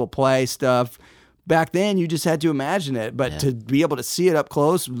how people play stuff. Back then, you just had to imagine it, but to be able to see it up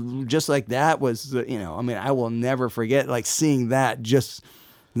close, just like that, was, you know, I mean, I will never forget, like, seeing that, just,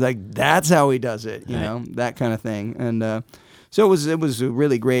 like, that's how he does it, you know, that kind of thing. And so it was a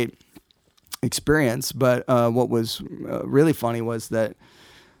really great experience, but what was really funny was that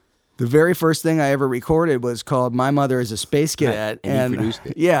the very first thing I ever recorded was called "My Mother Is a Space Cadet," and you produced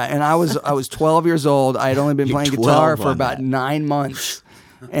it. Yeah, and I was 12 years old. I had only been playing guitar for about 9 months.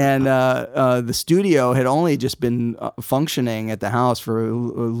 And the studio had only just been functioning at the house for a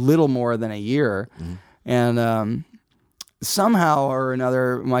little more than a year. Mm-hmm. And somehow or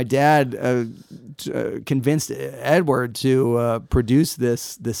another, my dad convinced Edward to produce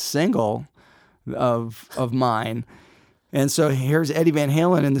this single of mine. And so here's Eddie Van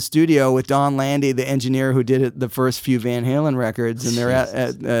Halen in the studio with Don Landy, the engineer who did the first few Van Halen records. And they're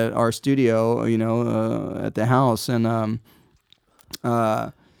at our studio, you know, at the house. And...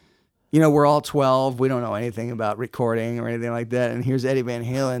 you know, we're all 12. We don't know anything about recording or anything like that. And here's Eddie Van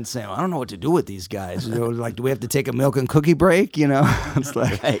Halen saying, I don't know what to do with these guys. You know, like, do we have to take a milk and cookie break? You know, it's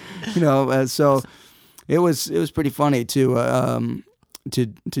like, you know, so it was pretty funny to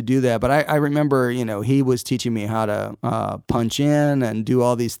do that. But I remember, you know, he was teaching me how to punch in and do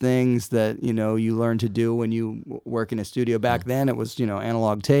all these things that, you know, you learn to do when you work in a studio. Back then it was, you know,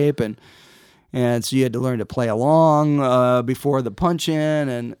 analog tape and so you had to learn to play along before the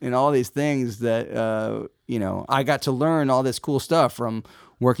punch-in and all these things that, you know, I got to learn all this cool stuff from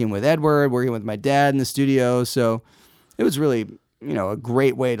working with Edward, working with my dad in the studio. So it was really, you know, a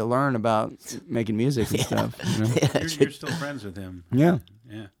great way to learn about making music and stuff. You know? You're still friends with him. Yeah.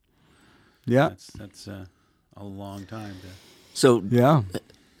 Yeah. Yeah. That's a long time. So yeah.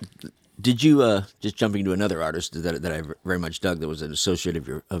 Did you just jumping into another artist that I very much dug that was an associate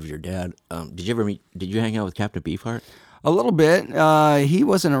of your dad? Did you hang out with Captain Beefheart? A little bit. He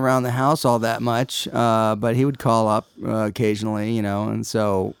wasn't around the house all that much, but he would call up occasionally, you know. And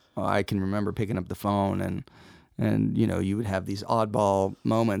so I can remember picking up the phone and you know, you would have these oddball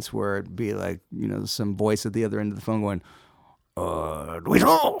moments where it'd be like, you know, some voice at the other end of the phone going,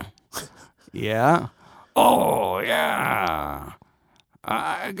 Dweezil? Yeah. Oh yeah.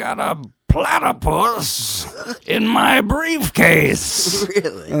 I got a platypus in my briefcase.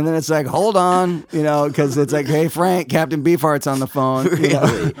 Really? And then it's like, hold on, you know, because it's like, hey, Frank, Captain Beefheart's on the phone.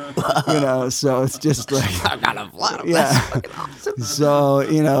 Really? You know, so it's just like, I got a platypus. yeah. That's fucking awesome. So,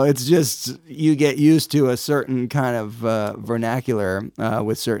 you know, it's just, you get used to a certain kind of vernacular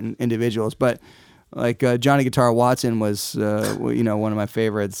with certain individuals. But like Johnny Guitar Watson was, you know, one of my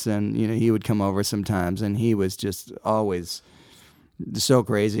favorites. And, you know, he would come over sometimes and he was just always so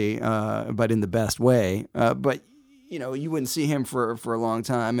crazy, but in the best way. But you know, you wouldn't see him for a long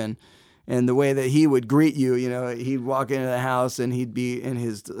time, and the way that he would greet you, you know, he'd walk into the house and he'd be in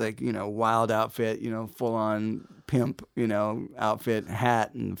his like, you know, wild outfit, you know, full on pimp, you know, outfit,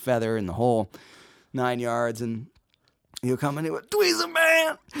 hat and feather and the whole 9 yards, and he'll come in and go, Dweezil,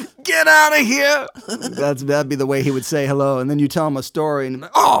 man, get out of here. That'd be the way he would say hello. And then you tell him a story and he's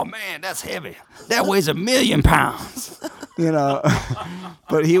like, oh man, that's heavy. That weighs 1,000,000 pounds. You know,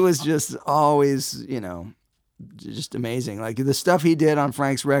 but he was just always, you know, just amazing. Like the stuff he did on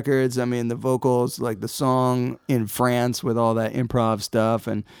Frank's records. I mean, the vocals, like the song in France with all that improv stuff.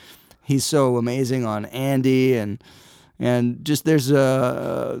 And he's so amazing on Andy and just there's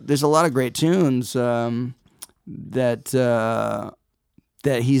a lot of great tunes that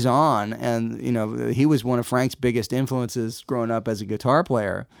that he's on, and he was one of Frank's biggest influences growing up as a guitar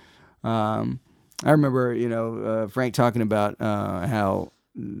player. I remember Frank talking about how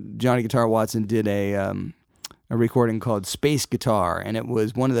Johnny Guitar Watson did a recording called Space Guitar, and it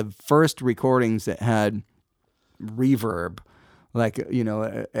was one of the first recordings that had reverb, like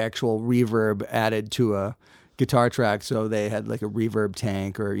actual reverb added to a guitar track. So they had like a reverb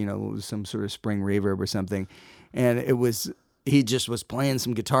tank or some sort of spring reverb or something, and he just was playing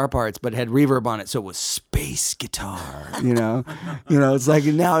some guitar parts, but had reverb on it, so it was space guitar. It's like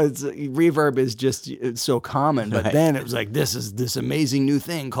now reverb is it's so common, but then it was like this is this amazing new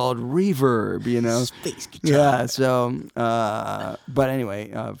thing called reverb. Space guitar. Yeah. So, but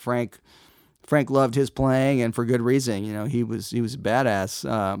anyway, Frank loved his playing, and for good reason. He was a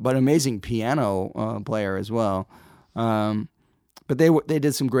badass, but amazing piano player as well. But they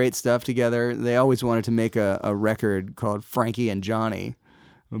did some great stuff together. They always wanted to make a record called Frankie and Johnny,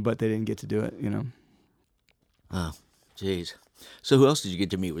 but they didn't get to do it, Oh, jeez. So who else did you get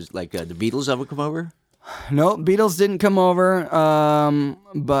to meet? Was like the Beatles ever come over? No, Beatles didn't come over.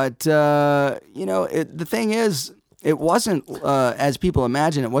 But the thing is, it wasn't as people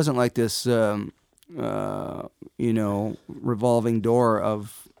imagine. It wasn't like this, revolving door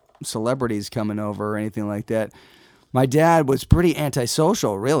of celebrities coming over or anything like that. My dad was pretty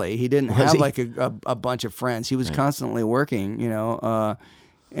antisocial, really. He didn't have like a bunch of friends. He was constantly working,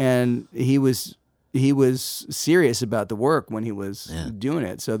 and he was serious about the work when he was doing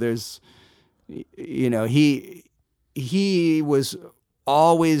it. So there's, he was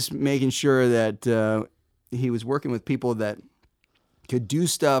always making sure that he was working with people that could do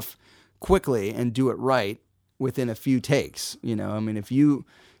stuff quickly and do it right within a few takes.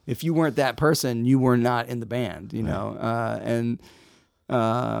 If you weren't that person, you were not in the band,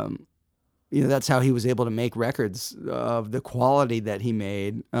 that's how he was able to make records of the quality that he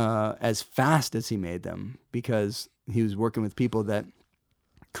made as fast as he made them, because he was working with people that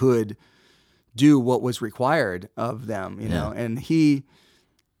could do what was required of them, and he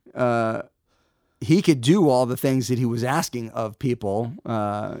could do all the things that he was asking of people.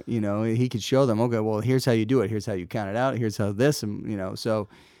 He could show them, okay, well, here's how you do it. Here's how you count it out. Here's how this, and so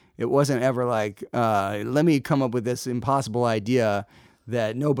it wasn't ever like, let me come up with this impossible idea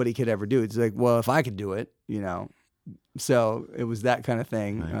that nobody could ever do. It's like, well, if I could do it, so it was that kind of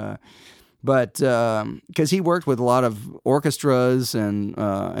thing. Right. But because he worked with a lot of orchestras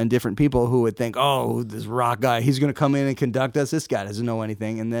and different people who would think, oh, this rock guy, he's going to come in and conduct us. This guy doesn't know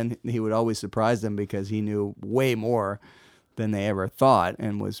anything. And then he would always surprise them because he knew way more than they ever thought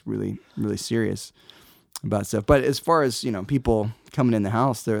and was really, really serious about stuff. But as far as, people coming in the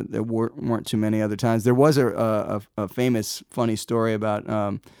house, there weren't too many other times. There was a famous, funny story about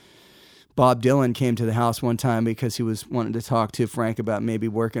Bob Dylan came to the house one time because he was wanting to talk to Frank about maybe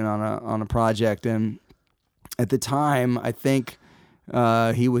working on a project. And at the time, I think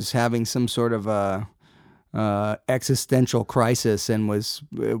he was having some sort of existential crisis, and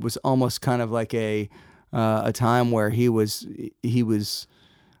it was almost kind of like a time where he was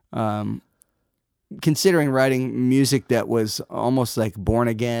considering writing music that was almost like born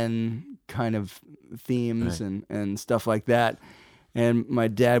again kind of themes and stuff like that. And my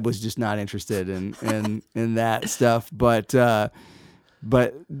dad was just not interested in that stuff. But the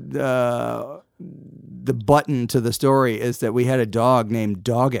button to the story is that we had a dog named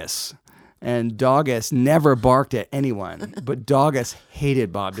Doggus. And Doggus never barked at anyone, but Doggus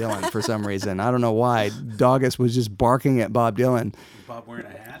hated Bob Dylan for some reason. I don't know why. Doggus was just barking at Bob Dylan. Was Bob wearing a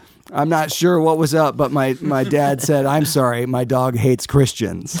hat? I'm not sure what was up, but my dad said, "I'm sorry, my dog hates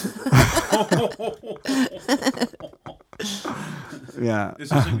Christians." Yeah. This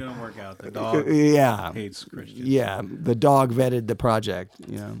isn't going to work out. The dog hates Christians. Yeah, the dog vetted the project.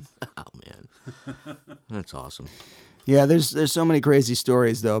 Oh, man. That's awesome. Yeah, there's so many crazy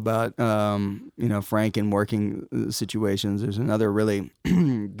stories, though, about, Frank and working situations. There's another really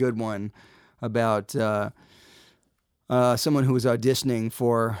good one about someone who was auditioning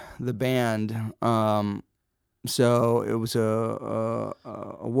for the band. So it was a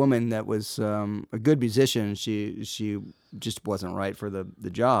woman that was a good musician. She just wasn't right for the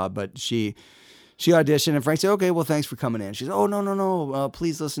job, but she auditioned, and Frank said, "Okay, well, thanks for coming in." She said, "Oh, no,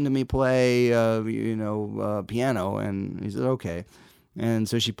 please listen to me play, piano." And he said, "Okay." And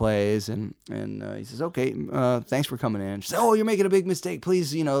so she plays, and he says, "Okay, thanks for coming in." She said, "Oh, you're making a big mistake.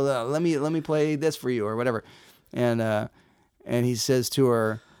 Please, let me play this for you or whatever." And he says to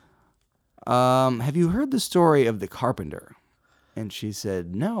her, "Have you heard the story of the carpenter?" And she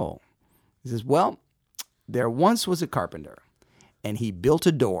said, "No." He says, "Well, there once was a carpenter, and he built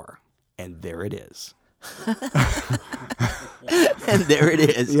a door, and there it is." And there it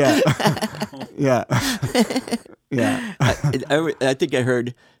is. Yeah. Yeah. Yeah. I think I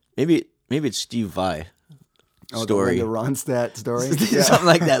heard maybe it's Steve Vai story. The Ronstadt story. Something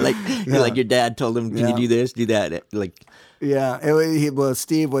like that. Like your dad told him, "Can you do this, do that?" Like. Yeah,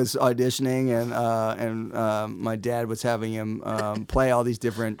 Steve was auditioning, and my dad was having him play all these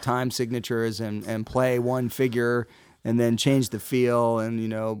different time signatures and play one figure, and then change the feel,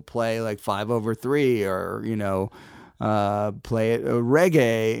 and play like 5/3, or play it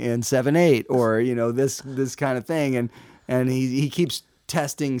reggae in 7/8, or this kind of thing, and he keeps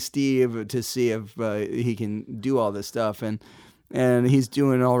testing Steve to see if he can do all this stuff, and he's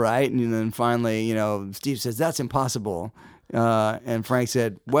doing all right, and then finally, Steve says, "That's impossible." And Frank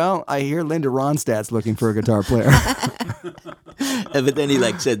said, "Well, I hear Linda Ronstadt's looking for a guitar player." But then he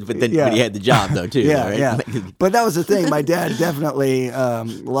said, but he had the job though too. Yeah, right? yeah. But that was the thing. My dad definitely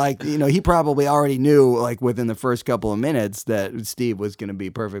he probably already knew within the first couple of minutes that Steve was going to be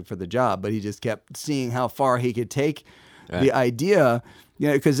perfect for the job. But he just kept seeing how far he could take the idea.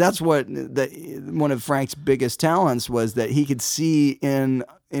 Because that's what one of Frank's biggest talents was, that he could see in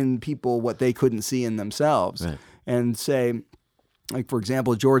people what they couldn't see in themselves. Right. And say, for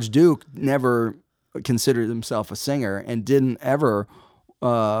example, George Duke never considered himself a singer and didn't ever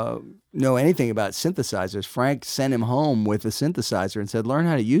know anything about synthesizers. Frank sent him home with a synthesizer and said, "Learn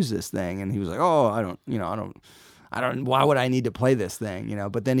how to use this thing." And he was like, "Oh, I don't. Why would I need to play this thing?"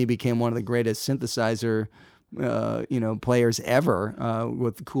 But then he became one of the greatest synthesizer players ever,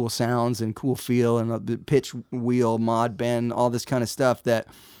 with cool sounds and cool feel and the pitch wheel, mod bend, all this kind of stuff that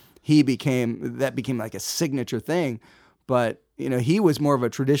became like a signature thing. But he was more of a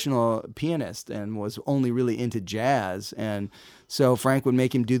traditional pianist and was only really into jazz, and so Frank would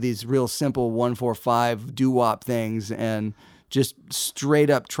make him do these real simple 1-4-5 doo-wop things and just straight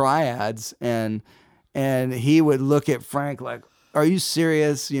up triads, and he would look at Frank like, "Are you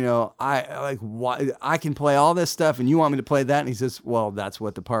serious? I can play all this stuff, and you want me to play that?" And he says, "Well, that's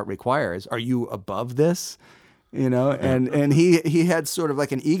what the part requires. Are you above this?" And he had sort of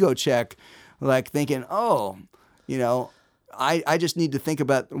like an ego check, thinking, "Oh, I just need to think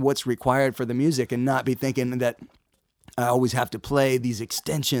about what's required for the music and not be thinking that I always have to play these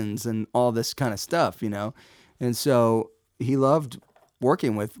extensions and all this kind of stuff, And so he loved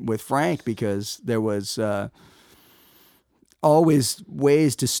working with Frank because there was always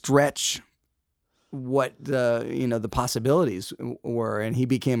ways to stretch what the possibilities were, and he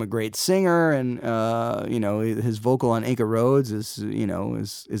became a great singer, and his vocal on Inca Roads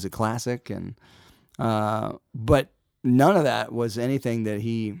is a classic, and but none of that was anything that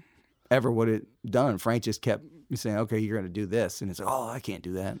he ever would have done. Frank just kept saying, "Okay, you're going to do this," and it's like, "Oh, I can't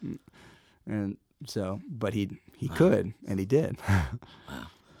do that," and so, but he could, and he did. Wow.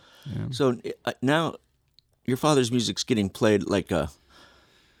 Yeah. So now your father's music's getting played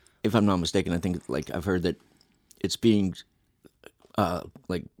if I'm not mistaken, I think I've heard that it's being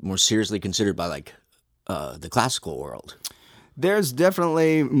more seriously considered by the classical world. There's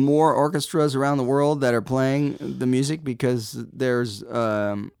definitely more orchestras around the world that are playing the music because there's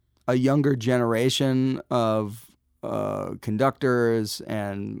a younger generation of conductors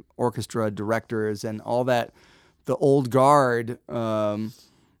and orchestra directors and all that. The old guard,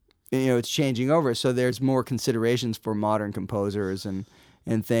 it's changing over. So there's more considerations for modern composers and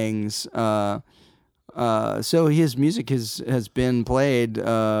things. So his music has been played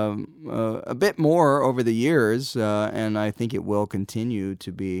a bit more over the years, and I think it will continue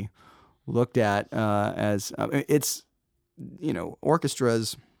to be looked at as it's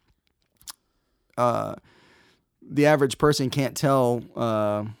orchestras. The average person can't tell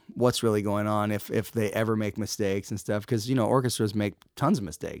what's really going on if they ever make mistakes and stuff, because orchestras make tons of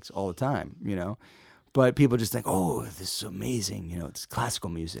mistakes all the time. But people just think, "Oh, this is amazing! It's classical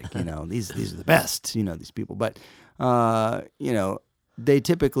music. These are the best. These people." But they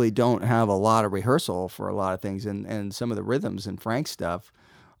typically don't have a lot of rehearsal for a lot of things, and some of the rhythms in Frank's stuff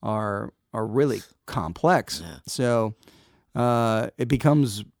are really complex. Yeah. So it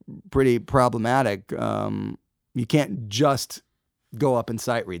becomes pretty problematic. You can't just go up and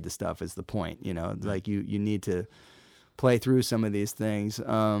sight read the stuff. Is the point? You need to play through some of these things.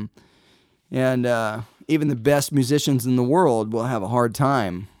 And even the best musicians in the world will have a hard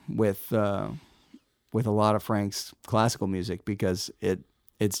time with a lot of Frank's classical music because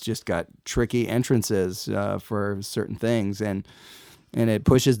it's just got tricky entrances for certain things, and it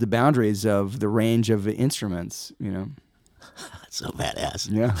pushes the boundaries of the range of instruments. That's so badass.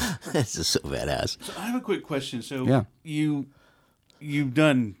 Yeah, that's just so badass. So I have a quick question. So yeah. You've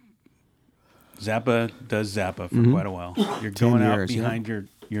done Zappa does Zappa for quite a while. You're going out behind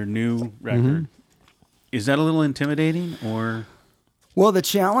your new record. Mm-hmm. Is that a little intimidating, or? Well, the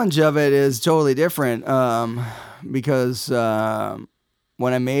challenge of it is totally different because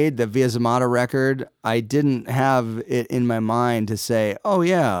when I made the Via Zammata record, I didn't have it in my mind to say, oh,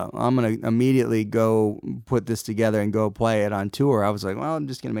 yeah, I'm going to immediately go put this together and go play it on tour. I was like, well, I'm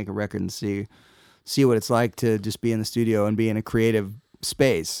just going to make a record and see what it's like to just be in the studio and be in a creative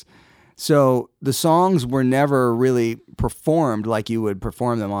space. So the songs were never really performed like you would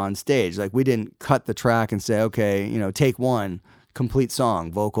perform them on stage. Like we didn't cut the track and say, okay, take one, complete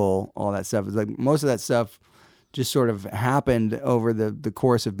song, vocal, all that stuff. It's like most of that stuff just sort of happened over the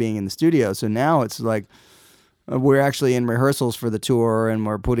course of being in the studio. So now it's like we're actually in rehearsals for the tour and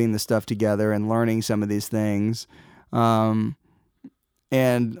we're putting the stuff together and learning some of these things. And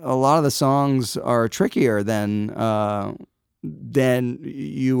a lot of the songs are trickier than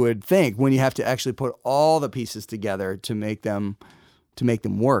you would think when you have to actually put all the pieces together to make them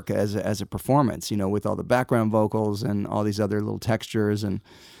work as a performance, with all the background vocals and all these other little textures. And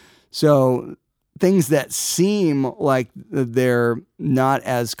so things that seem like they're not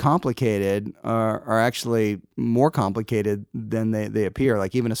as complicated are actually more complicated than they appear.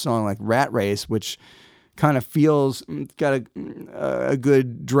 Like even a song like Rat Race, which kind of feels got a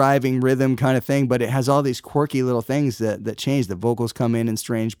good driving rhythm kind of thing, but it has all these quirky little things that change. The vocals come in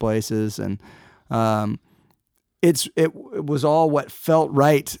strange places, and it was all what felt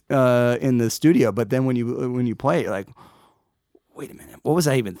right in the studio. But then when you play it, you're like, wait a minute, what was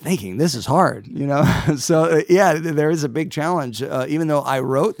I even thinking? This is hard, So yeah, there is a big challenge. Even though I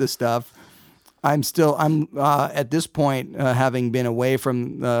wrote the stuff, I'm at this point, having been away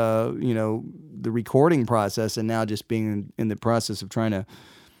from the recording process and now just being in the process of trying to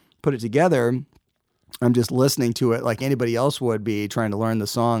put it together. I'm just listening to it like anybody else would be, trying to learn the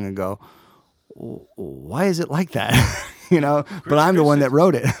song and go, why is it like that? But I'm the one that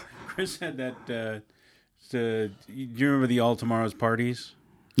wrote it. Chris had that. Do you remember the All Tomorrow's parties?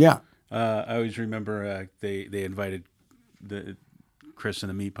 Yeah. I always remember they invited Chris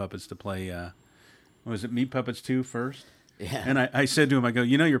and the Meat Puppets to play. Was it Meat Puppets 2 first? Yeah. And I said to him, I go,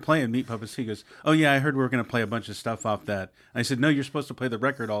 you're playing Meat Puppets 2. He goes, oh yeah, I heard we were going to play a bunch of stuff off that. I said, no, you're supposed to play the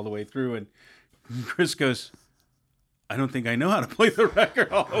record all the way through. And Chris goes, I don't think I know how to play the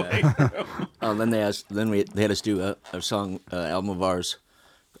record all the way through. Then they had us do a song album of ours,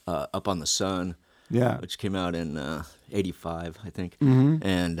 Up on the Sun. Yeah, which came out in '85, I think. Mm-hmm.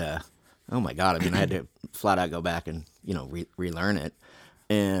 And oh my God, I mean, I had to flat out go back and relearn it,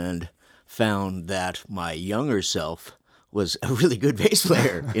 and found that my younger self was a really good bass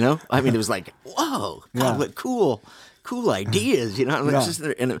player. I mean, it was like, whoa, God, what cool ideas. And it's just,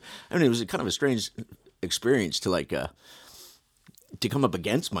 and it was kind of a strange experience to to come up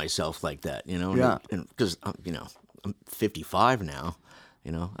against myself like that. And because I'm 55 now.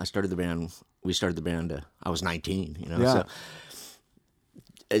 I started the band. We started the band. I was 19. So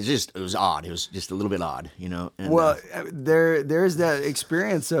it was odd. It was just a little bit odd. And, there's that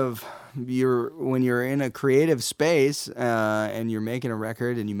experience of when you're in a creative space and you're making a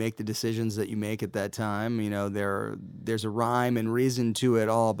record and you make the decisions that you make at that time. There's a rhyme and reason to it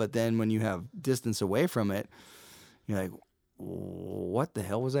all. But then when you have distance away from it, you're like, what the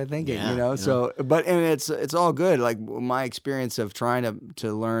hell was I thinking? So, but it's all good. Like my experience of trying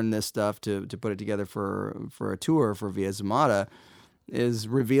to learn this stuff to put it together for a tour for Via Zammata is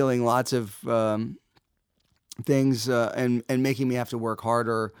revealing lots of things and making me have to work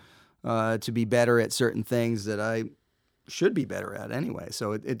harder to be better at certain things that I should be better at anyway.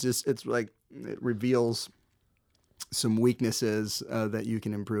 So it's like it reveals some weaknesses that you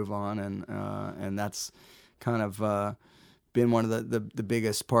can improve on, and that's kind of been one of the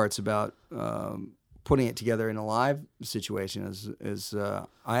biggest parts about putting it together in a live situation is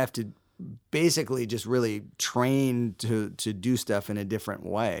I have to basically just really train to do stuff in a different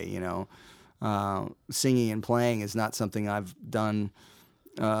way. Singing and playing is not something I've done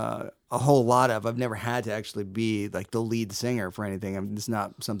a whole lot of. I've never had to actually be like the lead singer for anything. It's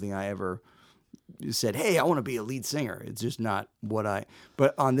not something I ever said, hey, I want to be a lead singer. It's just not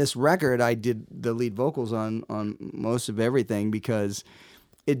but on this record, I did the lead vocals on most of everything because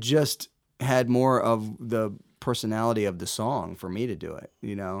it just had more of the personality of the song for me to do it,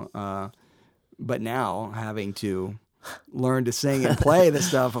 but now having to learn to sing and play the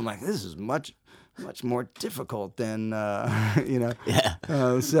stuff, I'm like, this is much more difficult than, Yeah.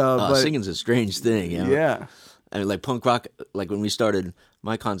 But singing's a strange thing, Yeah. I mean, like punk rock, like when we started,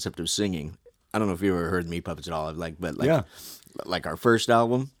 my concept of singing, I don't know if you ever heard Meat Puppets at all, like our first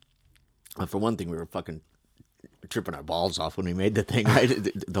album, for one thing, we were fucking tripping our balls off when we made the thing, right?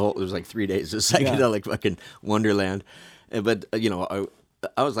 It was like 3 days of psychedelic fucking wonderland. But,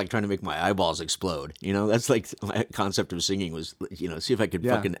 I was like trying to make my eyeballs explode. That's like my concept of singing was, see if I could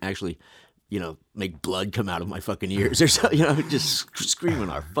fucking actually, make blood come out of my fucking ears or something. Just screaming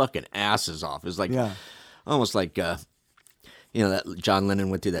our fucking asses off. It's like almost like, that John Lennon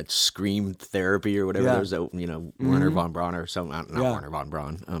went through that scream therapy or whatever. Yeah. There was that, Werner von Braun or something. Not Werner von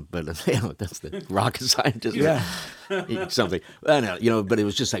Braun, but that's the rocket scientist. Something. I know, but it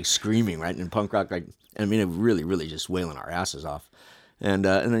was just like screaming, right? And punk rock, like, I mean, it really, really just wailing our asses off. And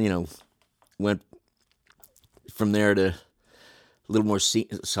then, went from there to a little more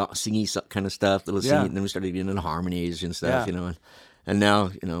singy kind of stuff, little singing. And then we started getting into harmonies and stuff, and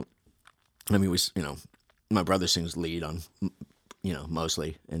now, I mean, my brother sings lead on,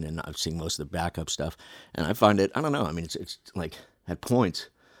 mostly, and then I sing most of the backup stuff. And I find it, I don't know, I mean, it's like at points,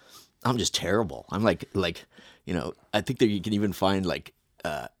 I'm just terrible. I'm like, I think that you can even find like,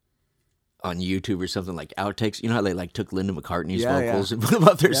 on YouTube or something like outtakes. You know how they like took Linda McCartney's vocals and put them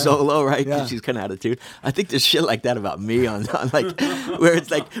up there solo, right? Because she's kind of out of tune. I think there's shit like that about me on like where it's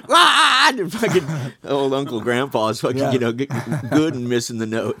like and fucking old Uncle Grandpa is fucking good and missing the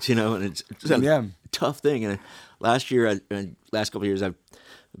notes, and it's a tough thing. And last couple of years, I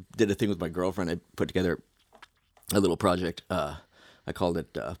did a thing with my girlfriend. I put together a little project. I called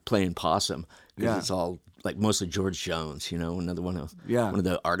it Playing Possum because it's all like mostly George Jones, another one of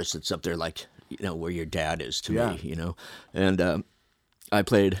the artists that's up there, like, where your dad is to me, and I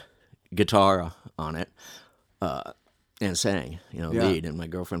played guitar on it and sang, lead, and my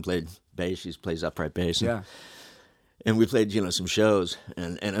girlfriend played bass. She plays upright bass, and we played, some shows,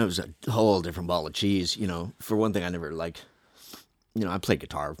 and it was a whole different ball of cheese. For one thing, I never I played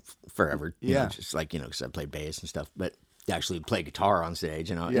guitar forever, just like because I played bass and stuff, but actually play guitar on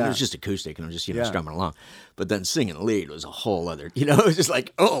stage, and it was just acoustic, and I'm just strumming along. But then singing lead was a whole other, it was just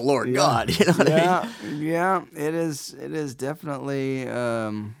like, oh Lord God, you know what I mean? Yeah, it is definitely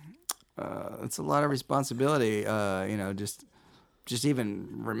it's a lot of responsibility. Just even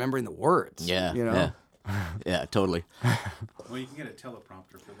remembering the words. Yeah, totally. Well, you can get a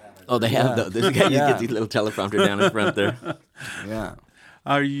teleprompter for that. Oh, they have those. You get the little teleprompter down in front there. Yeah.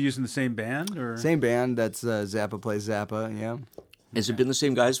 Are you using the same band or same band? That's Zappa Plays Zappa. Yeah. Has it been the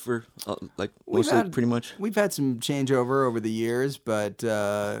same guys for mostly pretty much? We've had some changeover over the years, but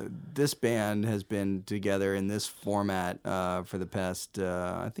this band has been together in this format for the past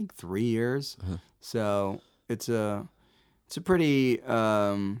I think 3 years. Uh-huh. So it's a pretty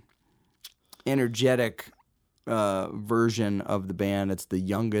energetic version of the band. It's the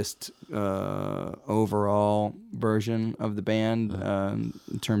youngest overall version of the band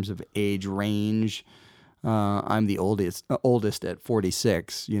in terms of age range. I'm the oldest at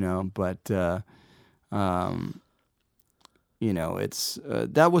 46, but it's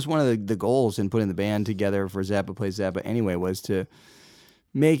that was one of the goals in putting the band together for Zappa Plays Zappa anyway, was to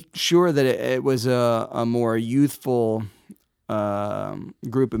make sure that it was a more youthful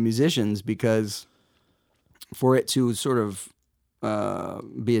group of musicians, because for it to sort of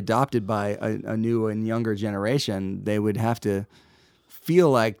be adopted by a new and younger generation, they would have to feel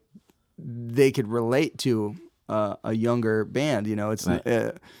like they could relate to a younger band. It's right.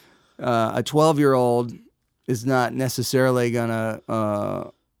 A 12-year-old is not necessarily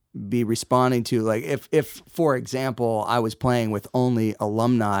gonna be responding to, like, if for example I was playing with only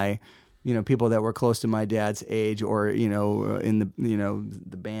alumni, people that were close to my dad's age, or in the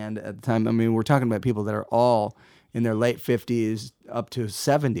the band at the time. I mean, we're talking about people that are all in their late 50s up to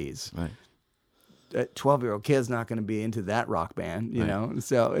 70s. Right. A 12-year-old kid's not going to be into that rock band, you know.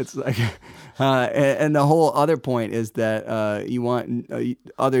 So it's like, and the whole other point is that you want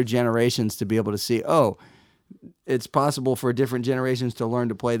other generations to be able to see, oh, it's possible for different generations to learn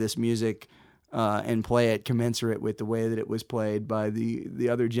to play this music and play it commensurate with the way that it was played by the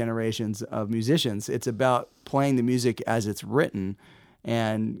other generations of musicians. It's about playing the music as it's written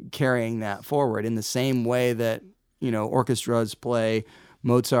and carrying that forward in the same way that, orchestras play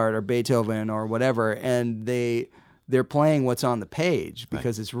Mozart or Beethoven or whatever, and they're playing what's on the page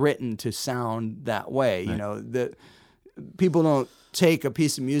because it's written to sound that way. Right. The people don't take a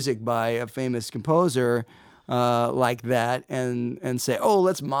piece of music by a famous composer like that and say, oh,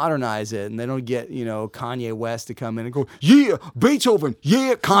 let's modernize it, and they don't get Kanye West to come in and go, yeah, Beethoven,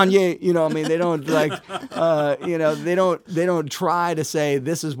 yeah, Kanye. I mean, they don't they don't try to say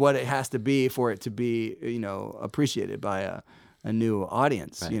this is what it has to be for it to be appreciated by a new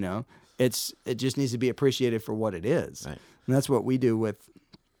audience. Right. It just needs to be appreciated for what it is. Right. And that's what we do with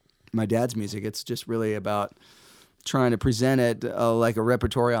my dad's music. It's just really about trying to present it like a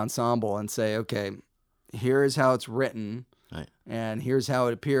repertory ensemble and say, okay, here's how it's written, right, and here's how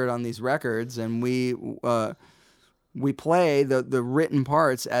it appeared on these records, and we we play the written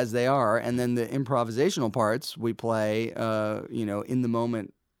parts as they are, and then the improvisational parts we play, in the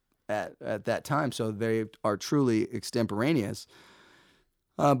moment at that time. So they are truly extemporaneous.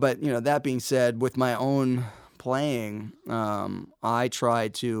 But that being said, with my own playing, I try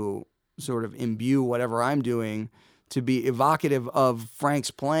to sort of imbue whatever I'm doing to be evocative of Frank's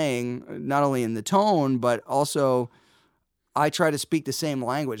playing, not only in the tone, but also I try to speak the same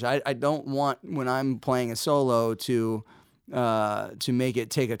language. I don't want, when I'm playing a solo, to make it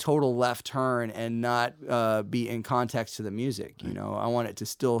take a total left turn and not be in context to the music. I want it to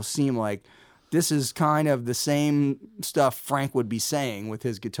still seem like this is kind of the same stuff Frank would be saying with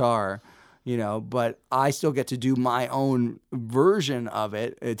his guitar, but I still get to do my own version of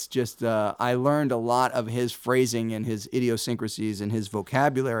it. It's just I learned a lot of his phrasing and his idiosyncrasies and his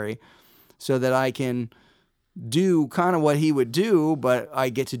vocabulary so that I can do kind of what he would do, but I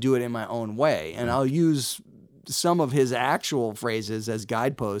get to do it in my own way. And I'll use some of his actual phrases as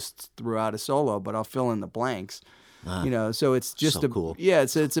guideposts throughout a solo, but I'll fill in the blanks. So it's just cool. Yeah,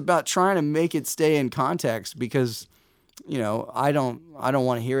 it's about trying to make it stay in context because I don't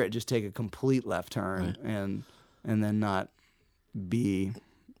want to hear it just take a complete left turn and then not be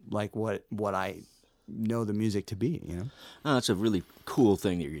like what I know the music to be. It's a really cool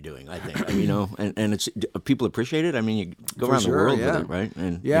thing that you're doing, I think. And it's people appreciate it. I mean, you go around the world with it, right?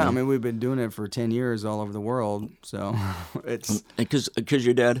 And I mean, we've been doing it for 10 years all over the world, so it's because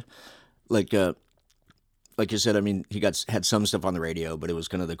your dad, like you said, I mean, he had some stuff on the radio, but it was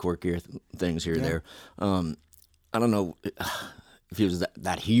kind of the quirkier things here and there. I don't know if he was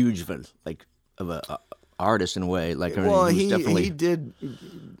that huge of a artist in a way. He did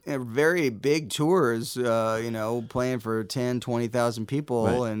very big tours, playing for 10, 20,000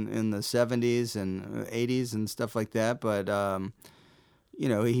 people in the 70s and 80s and stuff like that. But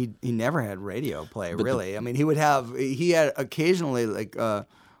he never had radio play really. I mean, he had occasionally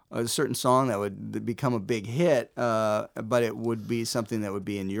a certain song that would become a big hit, but it would be something that would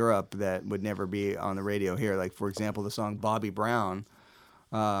be in Europe that would never be on the radio here. Like, for example, the song Bobby Brown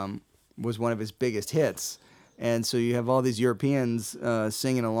was one of his biggest hits. And so you have all these Europeans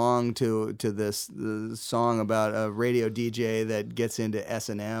singing along to this song about a radio DJ that gets into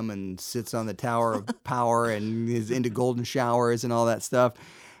S&M and sits on the Tower of Power and is into golden showers and all that stuff.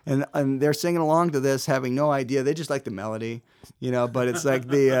 And they're singing along to this, having no idea. They just like the melody, but it's like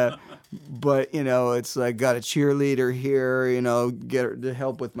it's like got a cheerleader here, get her to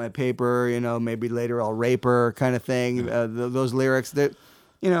help with my paper, maybe later I'll rape her kind of thing. Those lyrics that,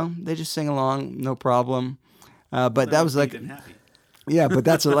 they just sing along, no problem. But that was like, but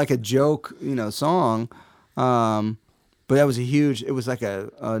that's like a joke, song. But that was it was like a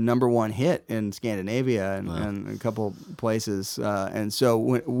 #1 hit in Scandinavia and a couple places. And so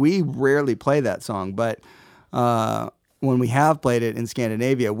we rarely play that song, but when we have played it in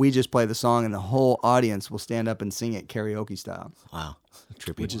Scandinavia, we just play the song and the whole audience will stand up and sing it karaoke style. Wow.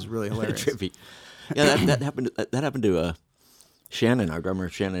 Trippy. Which is really hilarious. Trippy. Yeah, that happened to Shannon, our drummer.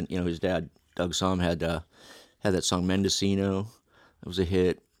 Shannon, his dad, Doug Somm, had that song Mendocino. That was a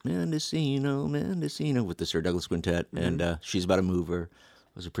hit. Mendocino, with the Sir Douglas Quintet, and She's About a Mover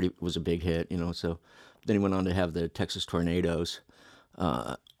was a big hit, So then he went on to have the Texas Tornadoes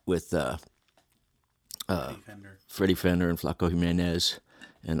with Freddie Fender and Flaco Jimenez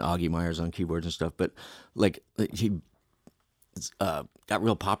and Augie Myers on keyboards and stuff. But he got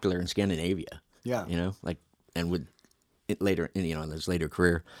real popular in Scandinavia. Yeah, and would later in his later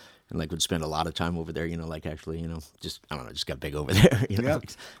career. And would spend a lot of time over there, actually, just I don't know, just got big over there,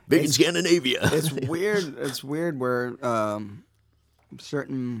 big in Scandinavia. It's weird. It's weird where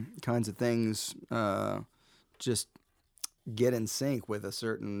certain kinds of things just get in sync with a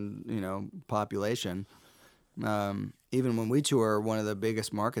certain population. Even when we tour, one of the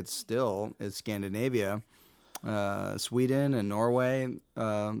biggest markets still is Scandinavia, Sweden and Norway.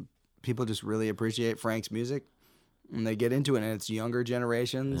 People just really appreciate Frank's music. And they get into it, and it's younger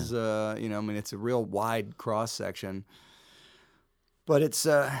generations. It's a real wide cross section. But it's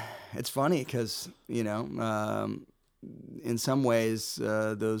funny because in some ways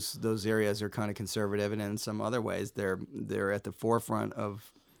those areas are kind of conservative, and in some other ways they're at the forefront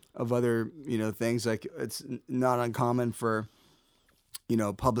of other things. Like it's not uncommon for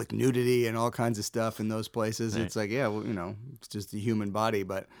public nudity and all kinds of stuff in those places. Right. It's like it's just the human body,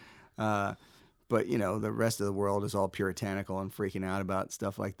 but the rest of the world is all puritanical and freaking out about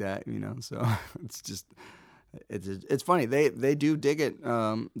stuff like that, So it's just, it's funny. They do dig it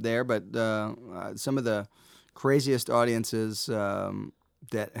there, but some of the craziest audiences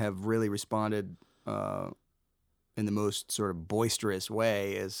that have really responded in the most sort of boisterous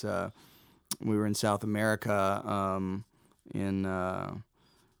way is we were in South America, in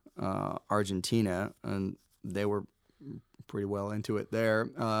Argentina, and they were pretty well into it there,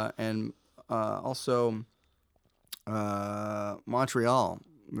 and also Montreal.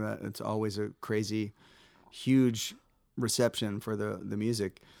 It's always a crazy, huge reception for the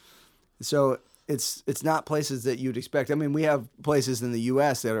music. So it's not places that you'd expect. I mean, we have places in the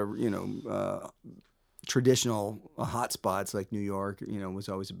U.S. that are traditional hotspots, like New York. Was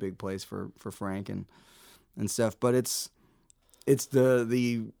always a big place for Frank and stuff. But it's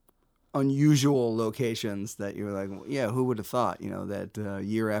the unusual locations that you're like, well, yeah, who would have thought? That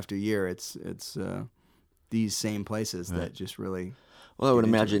year after year, it's these same places that just really. Well, I would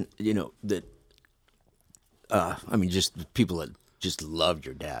imagine that. Just people that just loved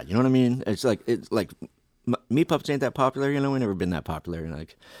your dad. You know what I mean? It's like Meat Puppets ain't that popular. We never been that popular, and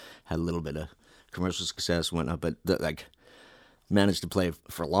had a little bit of commercial success and whatnot, but managed to play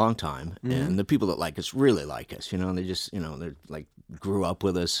for a long time. Mm-hmm. And the people that like us really like us. And they just they're like grew up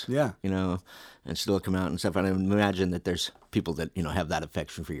with us. Yeah. And still come out and stuff. And I imagine that there's people that have that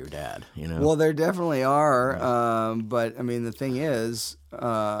affection for your dad. Well, there definitely are. Right. But I mean, the thing is.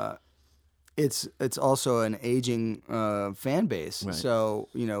 It's also an aging fan base. Right. So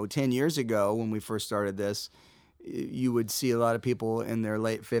 10 years ago when we first started this, you would see a lot of people in their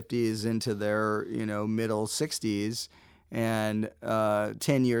late 50s into their middle 60s, and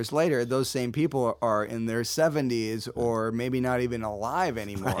 10 years later, those same people are in their 70s or maybe not even alive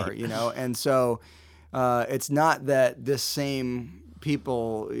anymore. Right. And so it's not that this same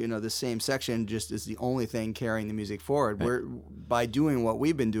people, the same section just is the only thing carrying the music forward. Right. We're by doing what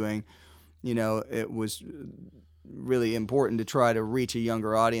we've been doing. It was really important to try to reach a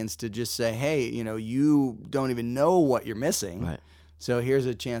younger audience to just say, hey, you don't even know what you're missing. Right. So here's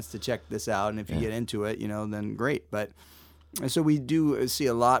a chance to check this out. And if you get into it, then great. But so we do see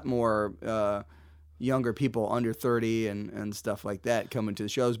a lot more younger people under 30 and stuff like that coming to the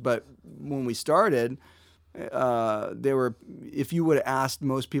shows. But when we started, if you would have asked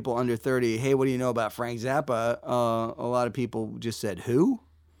most people under 30, hey, what do you know about Frank Zappa? A lot of people just said, who?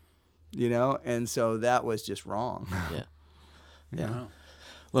 And so that was just wrong. Yeah. Yeah. Wow.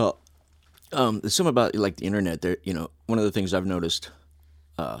 Well, there's something about the internet. There, one of the things I've noticed,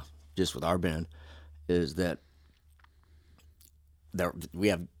 just with our band, is that we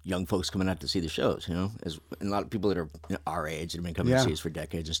have young folks coming out to see the shows. And a lot of people that are our age that have been coming to see us for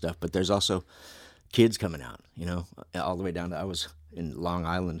decades and stuff. But there's also kids coming out. All the way down to I was in Long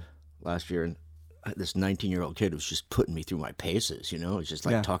Island last year, and this 19-year-old kid was just putting me through my paces, It's just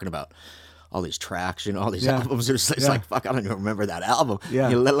like talking about all these tracks, all these albums. It's like, fuck, I don't even remember that album,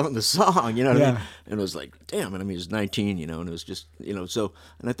 let alone the song, what I mean? And it was like, damn, and I mean, he was 19, and it was just, so,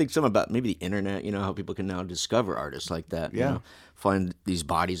 and I think something about maybe the internet, how people can now discover artists like that, find these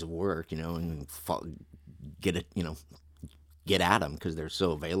bodies of work, and get it, get at them because they're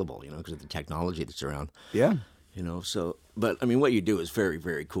so available, because of the technology that's around. Yeah. So, but I mean, what you do is very,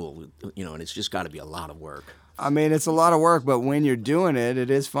 very cool, and it's just got to be a lot of work. I mean, it's a lot of work, but when you're doing it,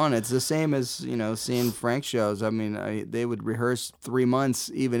 it is fun. It's the same as, seeing Frank shows. I mean, they would rehearse 3 months,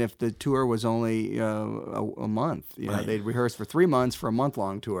 even if the tour was only a month. Right. They'd rehearse for 3 months for a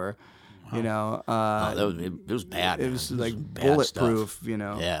month-long tour. Wow. It was bad. It was like bad bulletproof,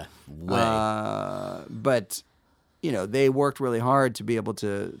 stuff. Yeah, way. But they worked really hard to be able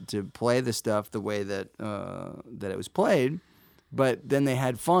to play the stuff the way that it was played, but then they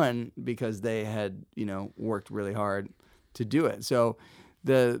had fun because they had worked really hard to do it. So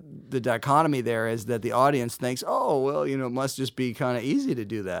the dichotomy there is that the audience thinks, oh well, it must just be kind of easy to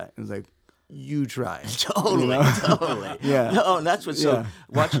do that. It's like, you tried. Totally. Yeah. No, and that's what's so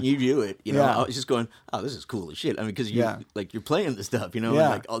watching you do it. I was just going, oh, this is cool as shit. I mean, because you're playing the stuff, and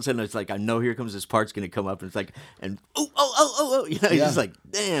like all of a sudden it's like I know here comes this part's going to come up, and it's like, and oh, you're just like,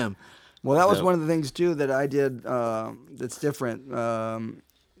 damn. Well, that was one of the things too that I did that's different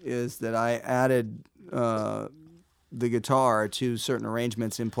is that I added the guitar to certain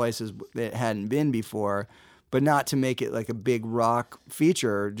arrangements in places that it hadn't been before. But not to make it like a big rock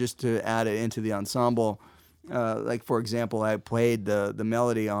feature, just to add it into the ensemble. Like, for example, I played the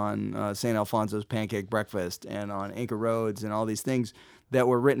melody on St. Alfonso's Pancake Breakfast and on Inca Roads and all these things that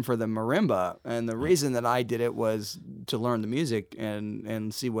were written for the marimba. And the reason that I did it was to learn the music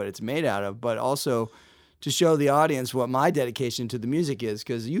and see what it's made out of, but also to show the audience what my dedication to the music is,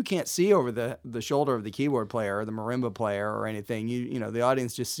 because you can't see over the shoulder of the keyboard player or the marimba player or anything. The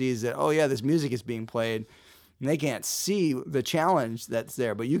audience just sees that, oh, yeah, this music is being played. And they can't see the challenge that's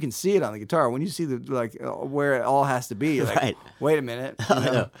there, but you can see it on the guitar. When you see where it all has to be, you're like, Right. wait a minute. You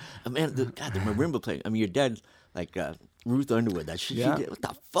know? Man, the marimba playing. I mean, your dad, like Ruth Underwood, that shit. Yeah. She did, what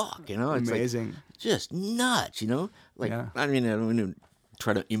the fuck, you know? It's Amazing. like, just nuts, you know? Like, Yeah. I mean, I don't even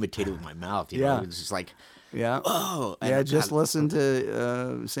try to imitate it with my mouth, you Yeah. know? It's just like, Yeah. oh. Yeah, just listen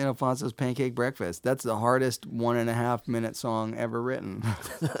to St. Alfonso's Pancake Breakfast. That's the hardest 1.5 minute song ever written.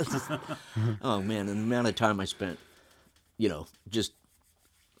 Oh, man, and the amount of time I spent, you know, just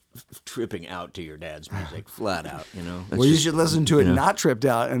tripping out to your dad's music, flat out, you know? That's Well, you just- should listen to it know. not tripped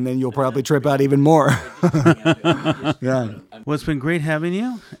out, and then you'll probably trip out even more. Yeah. Well, it's been great having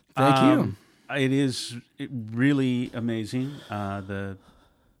you. Thank you. It is really amazing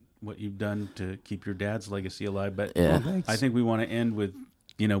what you've done to keep your dad's legacy alive. But Yeah. Thanks. I think we want to end with,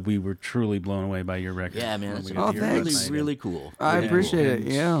 we were truly blown away by your record. Yeah, man, when it's we got to hear it thanks. last night. really cool. I Really appreciate cool.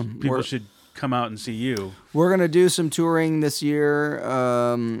 it. Yeah. People should come out and see you. We're going to do some touring this year.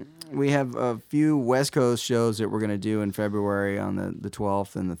 We have a few West Coast shows that we're going to do in February on the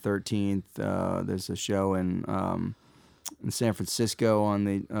 12th and the 13th. There's a show in San Francisco on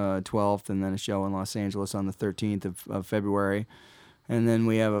the 12th, and then a show in Los Angeles on the 13th of February. And then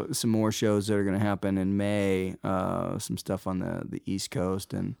we have some more shows that are going to happen in May, some stuff on the East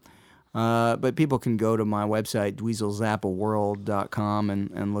Coast. But people can go to my website, dweezilzappaworld.com,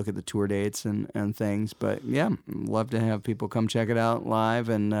 and look at the tour dates and things. But yeah, love to have people come check it out live.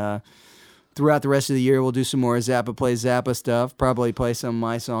 And throughout the rest of the year, we'll do some more Zappa Plays Zappa stuff. Probably play some of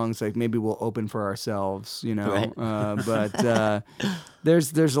my songs. Like maybe we'll open for ourselves, you know. Right. But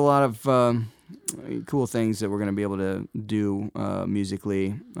there's a lot of cool things that we're going to be able to do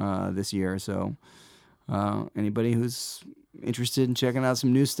musically this year. So anybody who's interested in checking out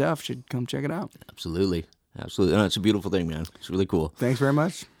some new stuff should come check it out. Absolutely. Absolutely. No, it's a beautiful thing, man. It's really cool. Thanks very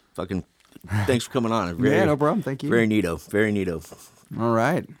much. Fucking thanks for coming on. Yeah, no problem. Thank you. Very neato. Very neato. All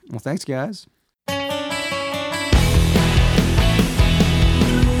right. Well, thanks, guys.